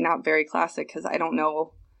maybe not very classic because I don't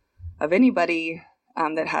know of anybody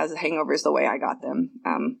that has hangovers the way I got them.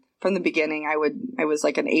 From the beginning, I was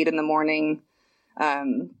like an 8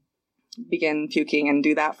 a.m, begin puking and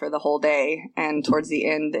do that for the whole day. And towards the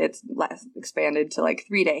end, it's expanded to like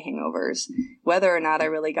 3-day hangovers, whether or not I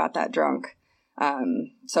really got that drunk.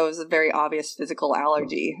 So it was a very obvious physical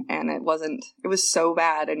allergy, and it was so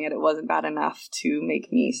bad, and yet it wasn't bad enough to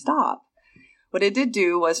make me stop. What it did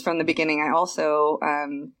do was from the beginning, I also,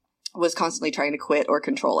 was constantly trying to quit or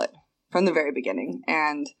control it from the very beginning.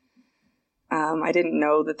 And, I didn't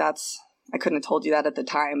know I couldn't have told you that at the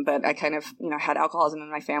time, but I kind of, had alcoholism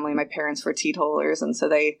in my family. My parents were teetotalers. And so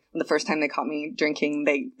the first time they caught me drinking,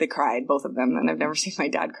 they cried, both of them. And I've never seen my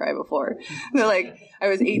dad cry before. They're like, I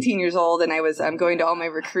was 18 years old and I was going to all my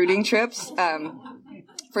recruiting trips,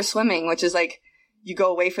 for swimming, which is like, you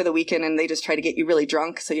go away for the weekend and they just try to get you really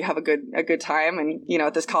drunk. So you have a good time and,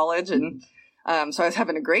 at this college. And, so I was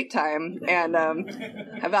having a great time, and,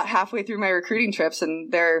 about halfway through my recruiting trips,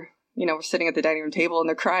 and they're, we're sitting at the dining room table and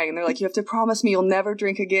they're crying and they're like, you have to promise me you'll never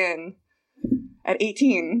drink again at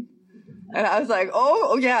 18. And I was like,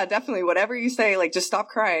 oh yeah, definitely. Whatever you say, like, just stop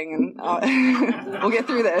crying and we'll get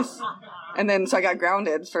through this. And then, so I got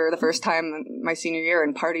grounded for the first time my senior year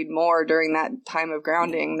and partied more during that time of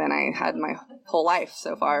grounding than I had my whole life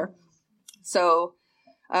so far. So,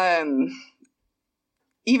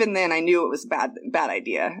 even then I knew it was a bad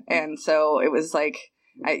idea. And so it was like,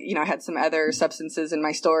 I had some other substances in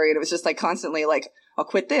my story, and it was just like constantly like, I'll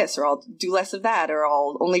quit this, or I'll do less of that, or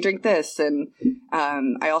I'll only drink this. And,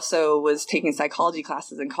 I also was taking psychology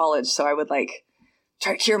classes in college. So I would like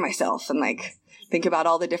try to cure myself and like think about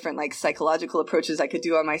all the different like psychological approaches I could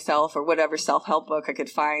do on myself, or whatever self-help book I could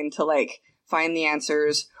find to like find the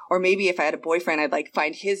answers. Or maybe if I had a boyfriend, I'd like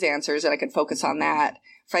find his answers and I could focus on that.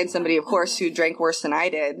 Find somebody, of course, who drank worse than I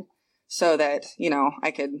did, so that,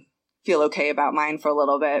 I could feel okay about mine for a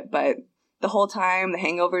little bit. But the whole time the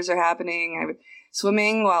hangovers are happening,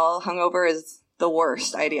 swimming while hungover is the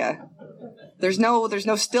worst idea. There's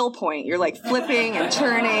no still point. You're like flipping and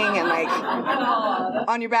turning and like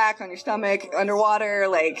on your back, on your stomach, underwater.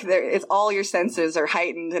 Like it's all your senses are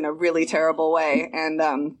heightened in a really terrible way.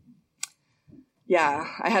 And, yeah,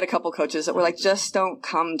 I had a couple coaches that were like, just don't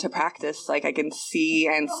come to practice. Like I can see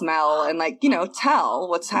and smell and like, tell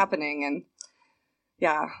what's happening. And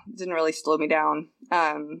yeah, it didn't really slow me down.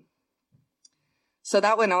 So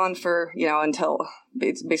that went on for, until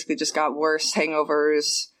it basically just got worse,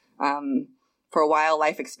 hangovers. For a while,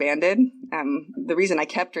 life expanded. The reason I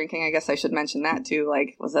kept drinking, I guess I should mention that too,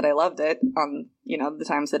 like, was that I loved it on, the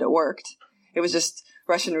times that it worked. It was just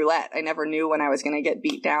Russian roulette. I never knew when I was going to get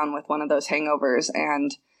beat down with one of those hangovers.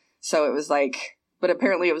 And so it was like, but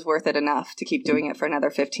apparently it was worth it enough to keep doing it for another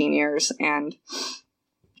 15 years. And,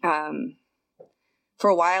 for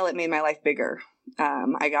a while, it made my life bigger.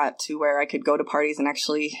 I got to where I could go to parties and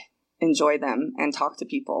actually enjoy them and talk to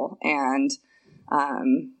people and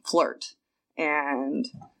flirt and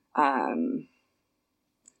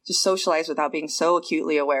just socialize without being so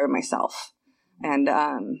acutely aware of myself. And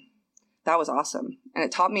that was awesome. And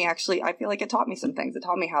it taught me, actually, I feel like it taught me some things. It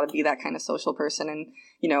taught me how to be that kind of social person. And,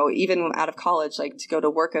 even out of college, like to go to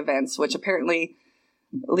work events, which apparently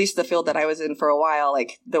at least the field that I was in for a while,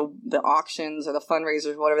 like the auctions or the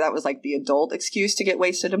fundraisers, whatever, that was like the adult excuse to get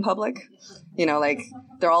wasted in public. You know, like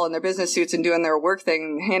they're all in their business suits and doing their work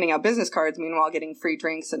thing, handing out business cards, meanwhile getting free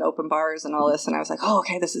drinks and open bars and all this. And I was like, oh,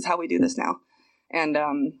 okay, this is how we do this now. And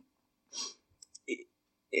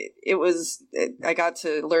I got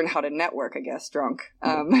to learn how to network, I guess, drunk.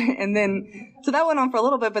 And then, so that went on for a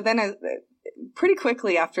little bit, but then pretty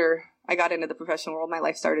quickly after I got into the professional world, my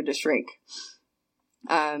life started to shrink.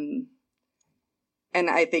 And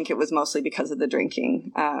I think it was mostly because of the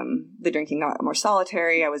drinking. The drinking got more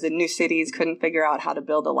solitary. I was in new cities, couldn't figure out how to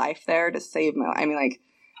build a life there to save my life. I mean, like,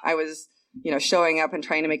 I was, you know, showing up and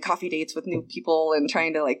trying to make coffee dates with new people and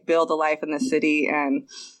trying to, like, build a life in the city. And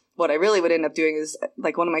what I really would end up doing is,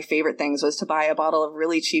 like, one of my favorite things was to buy a bottle of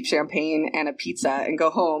really cheap champagne and a pizza and go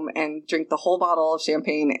home and drink the whole bottle of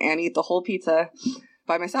champagne and eat the whole pizza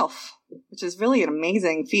by myself, which is really an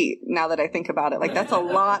amazing feat now that I think about it. Like, that's a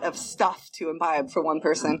lot of stuff to imbibe for one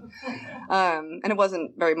person. And it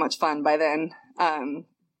wasn't very much fun by then.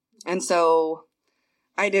 And so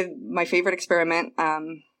I did my favorite experiment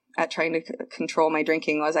at trying to control my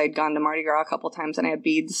drinking was I'd gone to Mardi Gras a couple times and I had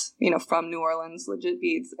beads, you know, from New Orleans, legit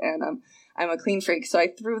beads. And I'm a clean freak. So I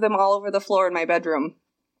threw them all over the floor in my bedroom,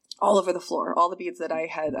 all over the floor, all the beads that I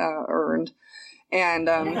had earned. And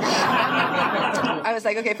I was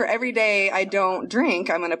like, okay, for every day I don't drink,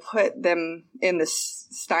 I'm going to put them in this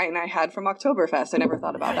stein I had from Oktoberfest. I never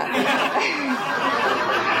thought about that.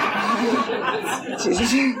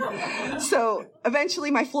 Jesus. So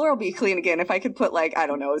eventually my floor will be clean again. If I could put, like, I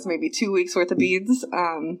don't know, it was maybe 2 weeks worth of beads.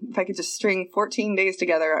 If I could just string 14 days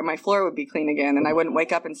together, my floor would be clean again and I wouldn't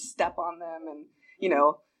wake up and step on them. And, you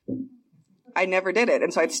know, I never did it.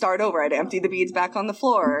 And so I'd start over. I'd empty the beads back on the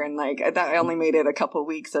floor. And, like, that, I only made it a couple of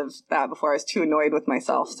weeks of that before I was too annoyed with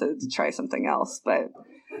myself to try something else. But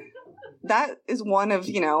that is one of,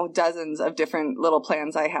 you know, dozens of different little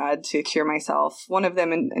plans I had to cure myself. One of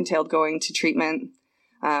them entailed going to treatment,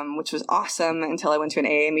 which was awesome until I went to an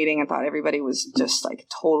AA meeting and thought everybody was just, like,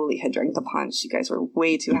 totally had drank the punch. You guys were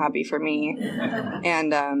way too happy for me.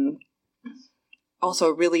 And, also,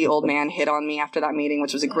 a really old man hit on me after that meeting,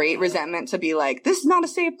 which was a great resentment to be like, this is not a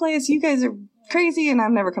safe place. You guys are crazy and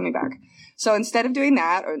I'm never coming back. So instead of doing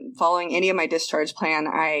that or following any of my discharge plan,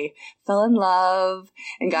 I fell in love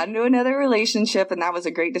and got into another relationship. And that was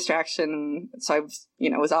a great distraction. So I was,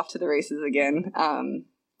 you know, was off to the races again.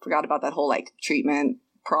 Forgot about that whole, like, treatment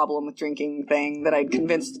problem with drinking thing that I'd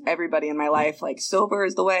convinced everybody in my life, like, sober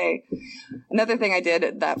is the way. Another thing I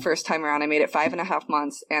did that first time around, I made it 5.5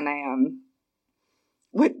 months and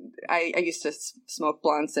I used to smoke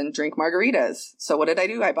blunts and drink margaritas. So what did I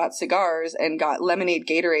do? I bought cigars and got lemonade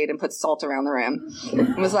Gatorade and put salt around the rim.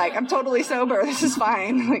 And was like, I'm totally sober. This is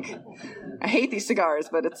fine. Like, I hate these cigars,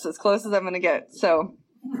 but it's as close as I'm going to get. So,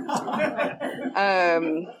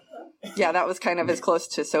 yeah, that was kind of as close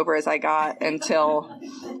to sober as I got until,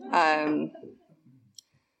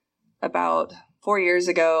 about 4 years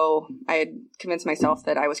ago, I had convinced myself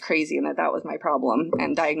that I was crazy and that was my problem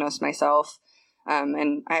and diagnosed myself.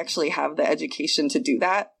 And I actually have the education to do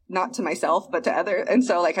that, not to myself, but to others. And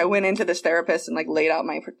so, like, I went into this therapist and, like, laid out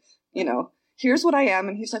my, you know, here's what I am.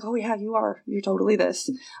 And he's like, oh yeah, you're totally this.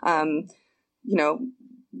 You know,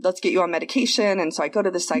 let's get you on medication. And so I go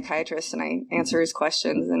to the psychiatrist and I answer his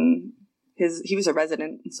questions and he was a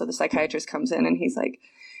resident. And so the psychiatrist comes in and he's like,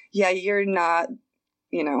 yeah, you're not,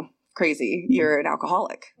 you know, crazy. You're an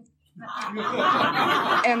alcoholic.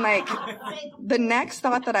 And, like, the next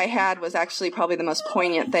thought that I had was actually probably the most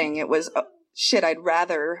poignant thing. It was, oh, shit, I'd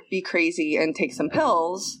rather be crazy and take some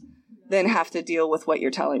pills than have to deal with what you're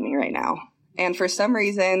telling me right now. And for some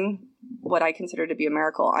reason, what I consider to be a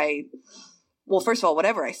miracle, well, first of all,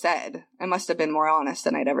 whatever I said, I must have been more honest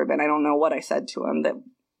than I'd ever been. I don't know what I said to him that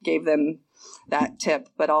gave them that tip,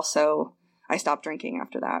 but also I stopped drinking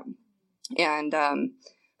after that. And,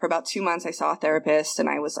 for about 2 months, I saw a therapist and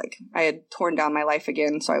I was like, I had torn down my life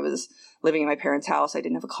again. So I was living in my parents' house. I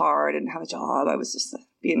didn't have a car. I didn't have a job. I was just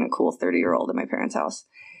being a cool 30-year-old in my parents' house.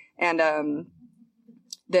 And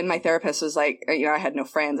then my therapist was like, you know, I had no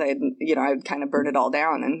friends. I'd kind of burned it all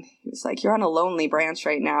down. And he was like, you're on a lonely branch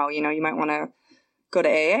right now. You know, you might want to go to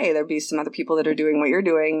AA. There'd be some other people that are doing what you're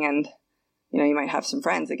doing. And, you know, you might have some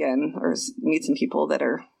friends again or meet some people that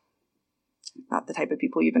are not the type of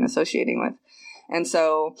people you've been associating with. And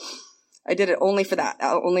so I did it only for that,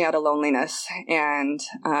 only out of loneliness. And,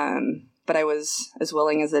 but I was as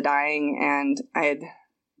willing as the dying. And I had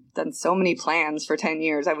done so many plans for 10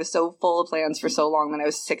 years. I was so full of plans for so long that I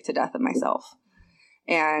was sick to death of myself.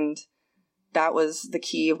 And that was the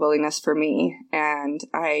key of willingness for me. And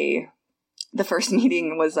I the first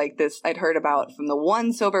meeting was like this. I'd heard about from the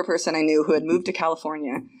one sober person I knew who had moved to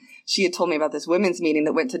California. She had told me about this women's meeting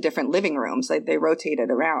that went to different living rooms. Like they rotated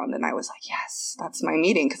around, and I was like, yes, that's my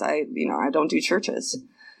meeting. Cause I don't do churches.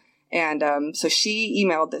 And, so she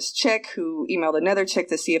emailed this chick who emailed another chick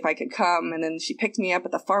to see if I could come. And then she picked me up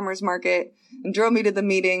at the farmer's market and drove me to the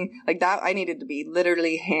meeting. Like that, I needed to be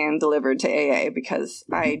literally hand delivered to AA because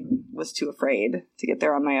I was too afraid to get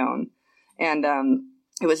there on my own. And,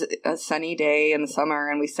 it was a sunny day in the summer,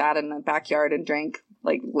 and we sat in the backyard and drank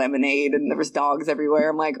like lemonade, and there was dogs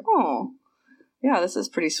everywhere. I'm like, oh, yeah, this is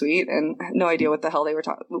pretty sweet. And I had no idea what the hell they were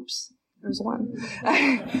talking. Oops, there's one.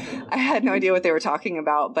 I had no idea what they were talking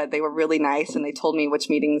about, but they were really nice, and they told me which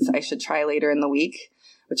meetings I should try later in the week,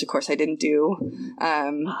 which of course I didn't do.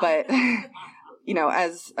 But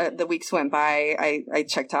as the weeks went by, I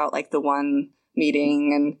checked out like the one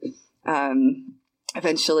meeting, and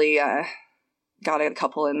eventually got a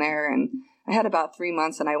couple in there, and I had about 3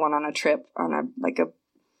 months, and I went on a trip on a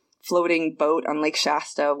floating boat on Lake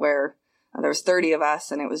Shasta where there was 30 of us,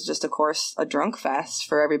 and it was just, of course, a drunk fest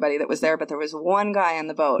for everybody that was there. But there was one guy on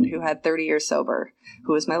the boat who had 30 years sober,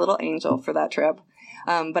 who was my little angel for that trip.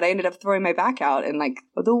 But I ended up throwing my back out in like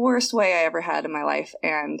the worst way I ever had in my life,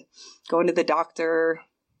 and going to the doctor,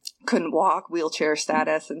 couldn't walk, wheelchair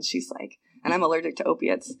status. And she's like, and I'm allergic to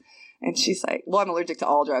opiates. And she's like, well, I'm allergic to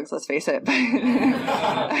all drugs, let's face it. But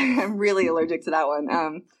I'm really allergic to that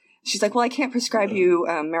one. She's like, well, I can't prescribe you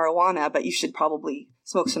marijuana, but you should probably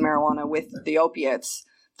smoke some marijuana with the opiates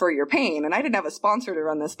for your pain. And I didn't have a sponsor to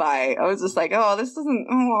run this by. I was just like, I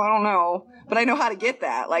don't know. But I know how to get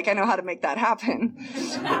that. Like, I know how to make that happen.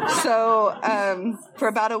 So for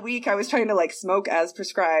about a week, I was trying to like smoke as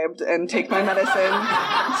prescribed and take my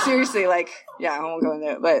medicine. Seriously, like, yeah, I won't go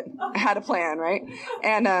into it, but I had a plan, right?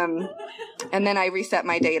 And then I reset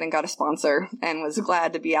my date and got a sponsor, and was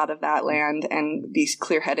glad to be out of that land and be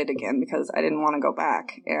clear-headed again, because I didn't want to go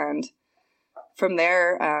back. And from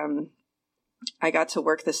there, I got to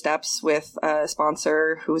work the steps with a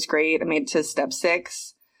sponsor who was great. I made it to step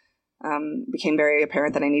 6. Became very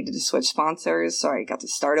apparent that I needed to switch sponsors, so I got to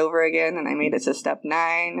start over again, and I made it to step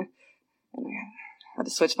 9. And I had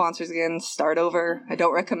to switch sponsors again, start over. I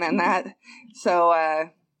don't recommend that. So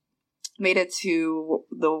made it to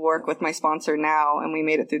the work with my sponsor now, and we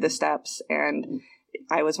made it through the steps. And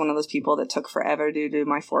I was one of those people that took forever to do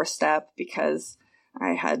my 4th step, because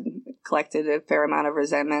I had collected a fair amount of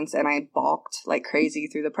resentments, and I balked like crazy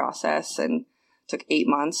through the process, and took 8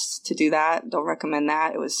 months to do that. Don't recommend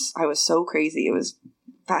that. I was so crazy. It was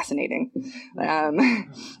fascinating.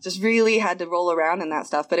 Just really had to roll around in that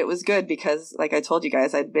stuff, but it was good because, like I told you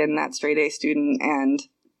guys, I'd been that straight A student, and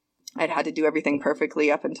I'd had to do everything perfectly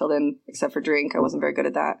up until then, except for drink. I wasn't very good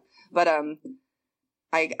at that. But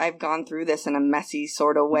I've gone through this in a messy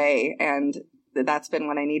sort of way, and that's been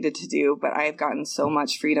what I needed to do, but I've gotten so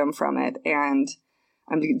much freedom from it. And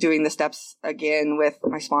I'm doing the steps again with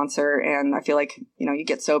my sponsor. And I feel like, you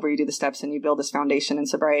get sober, you do the steps, and you build this foundation in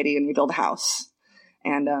sobriety, and you build a house.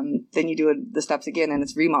 And then you do the steps again, and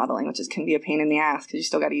it's remodeling, which can be a pain in the ass because you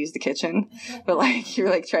still got to use the kitchen. But like, you're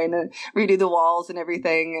like trying to redo the walls and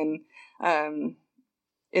everything. And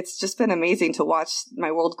it's just been amazing to watch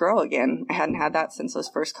my world grow again. I hadn't had that since those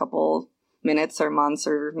first couple minutes or months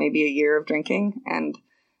or maybe a year of drinking. And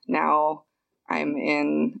now I'm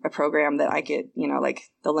in a program that I get, like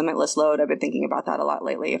the limitless load. I've been thinking about that a lot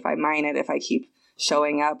lately. If I mine it, if I keep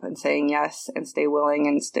showing up and saying yes and stay willing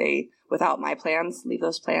and stay without my plans, leave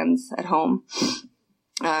those plans at home,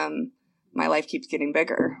 my life keeps getting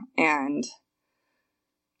bigger. And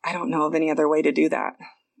I don't know of any other way to do that.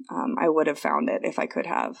 I would have found it if I could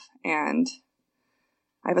have. And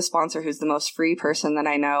I have a sponsor who's the most free person that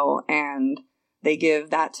I know, and they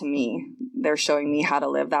give that to me. They're showing me how to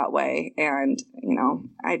live that way. And,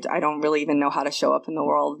 I don't really even know how to show up in the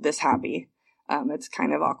world this happy. It's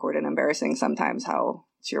kind of awkward and embarrassing sometimes how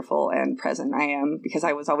cheerful and present I am, because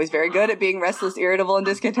I was always very good at being restless, irritable, and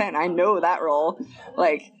discontent. I know that role,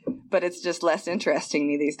 but it's just less interesting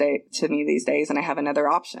to me these days. And I have another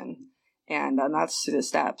option, and that's through the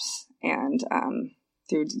steps. And,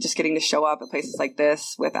 through just getting to show up at places like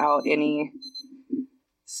this without any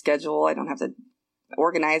schedule. I don't have to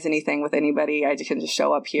organize anything with anybody. I can just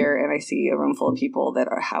show up here, and I see a room full of people that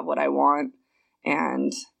have what I want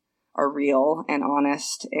and are real and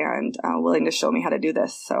honest and willing to show me how to do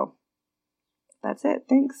this. So that's it.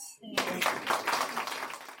 Thanks.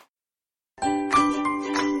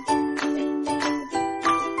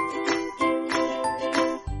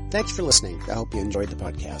 Thanks for listening. I hope you enjoyed the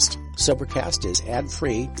podcast. Sobercast is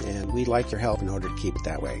ad-free, and we'd like your help in order to keep it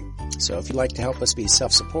that way. So if you'd like to help us be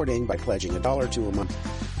self-supporting by pledging $1 or $2 a month,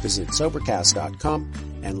 visit Sobercast.com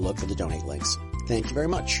and look for the donate links. Thank you very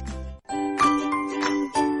much.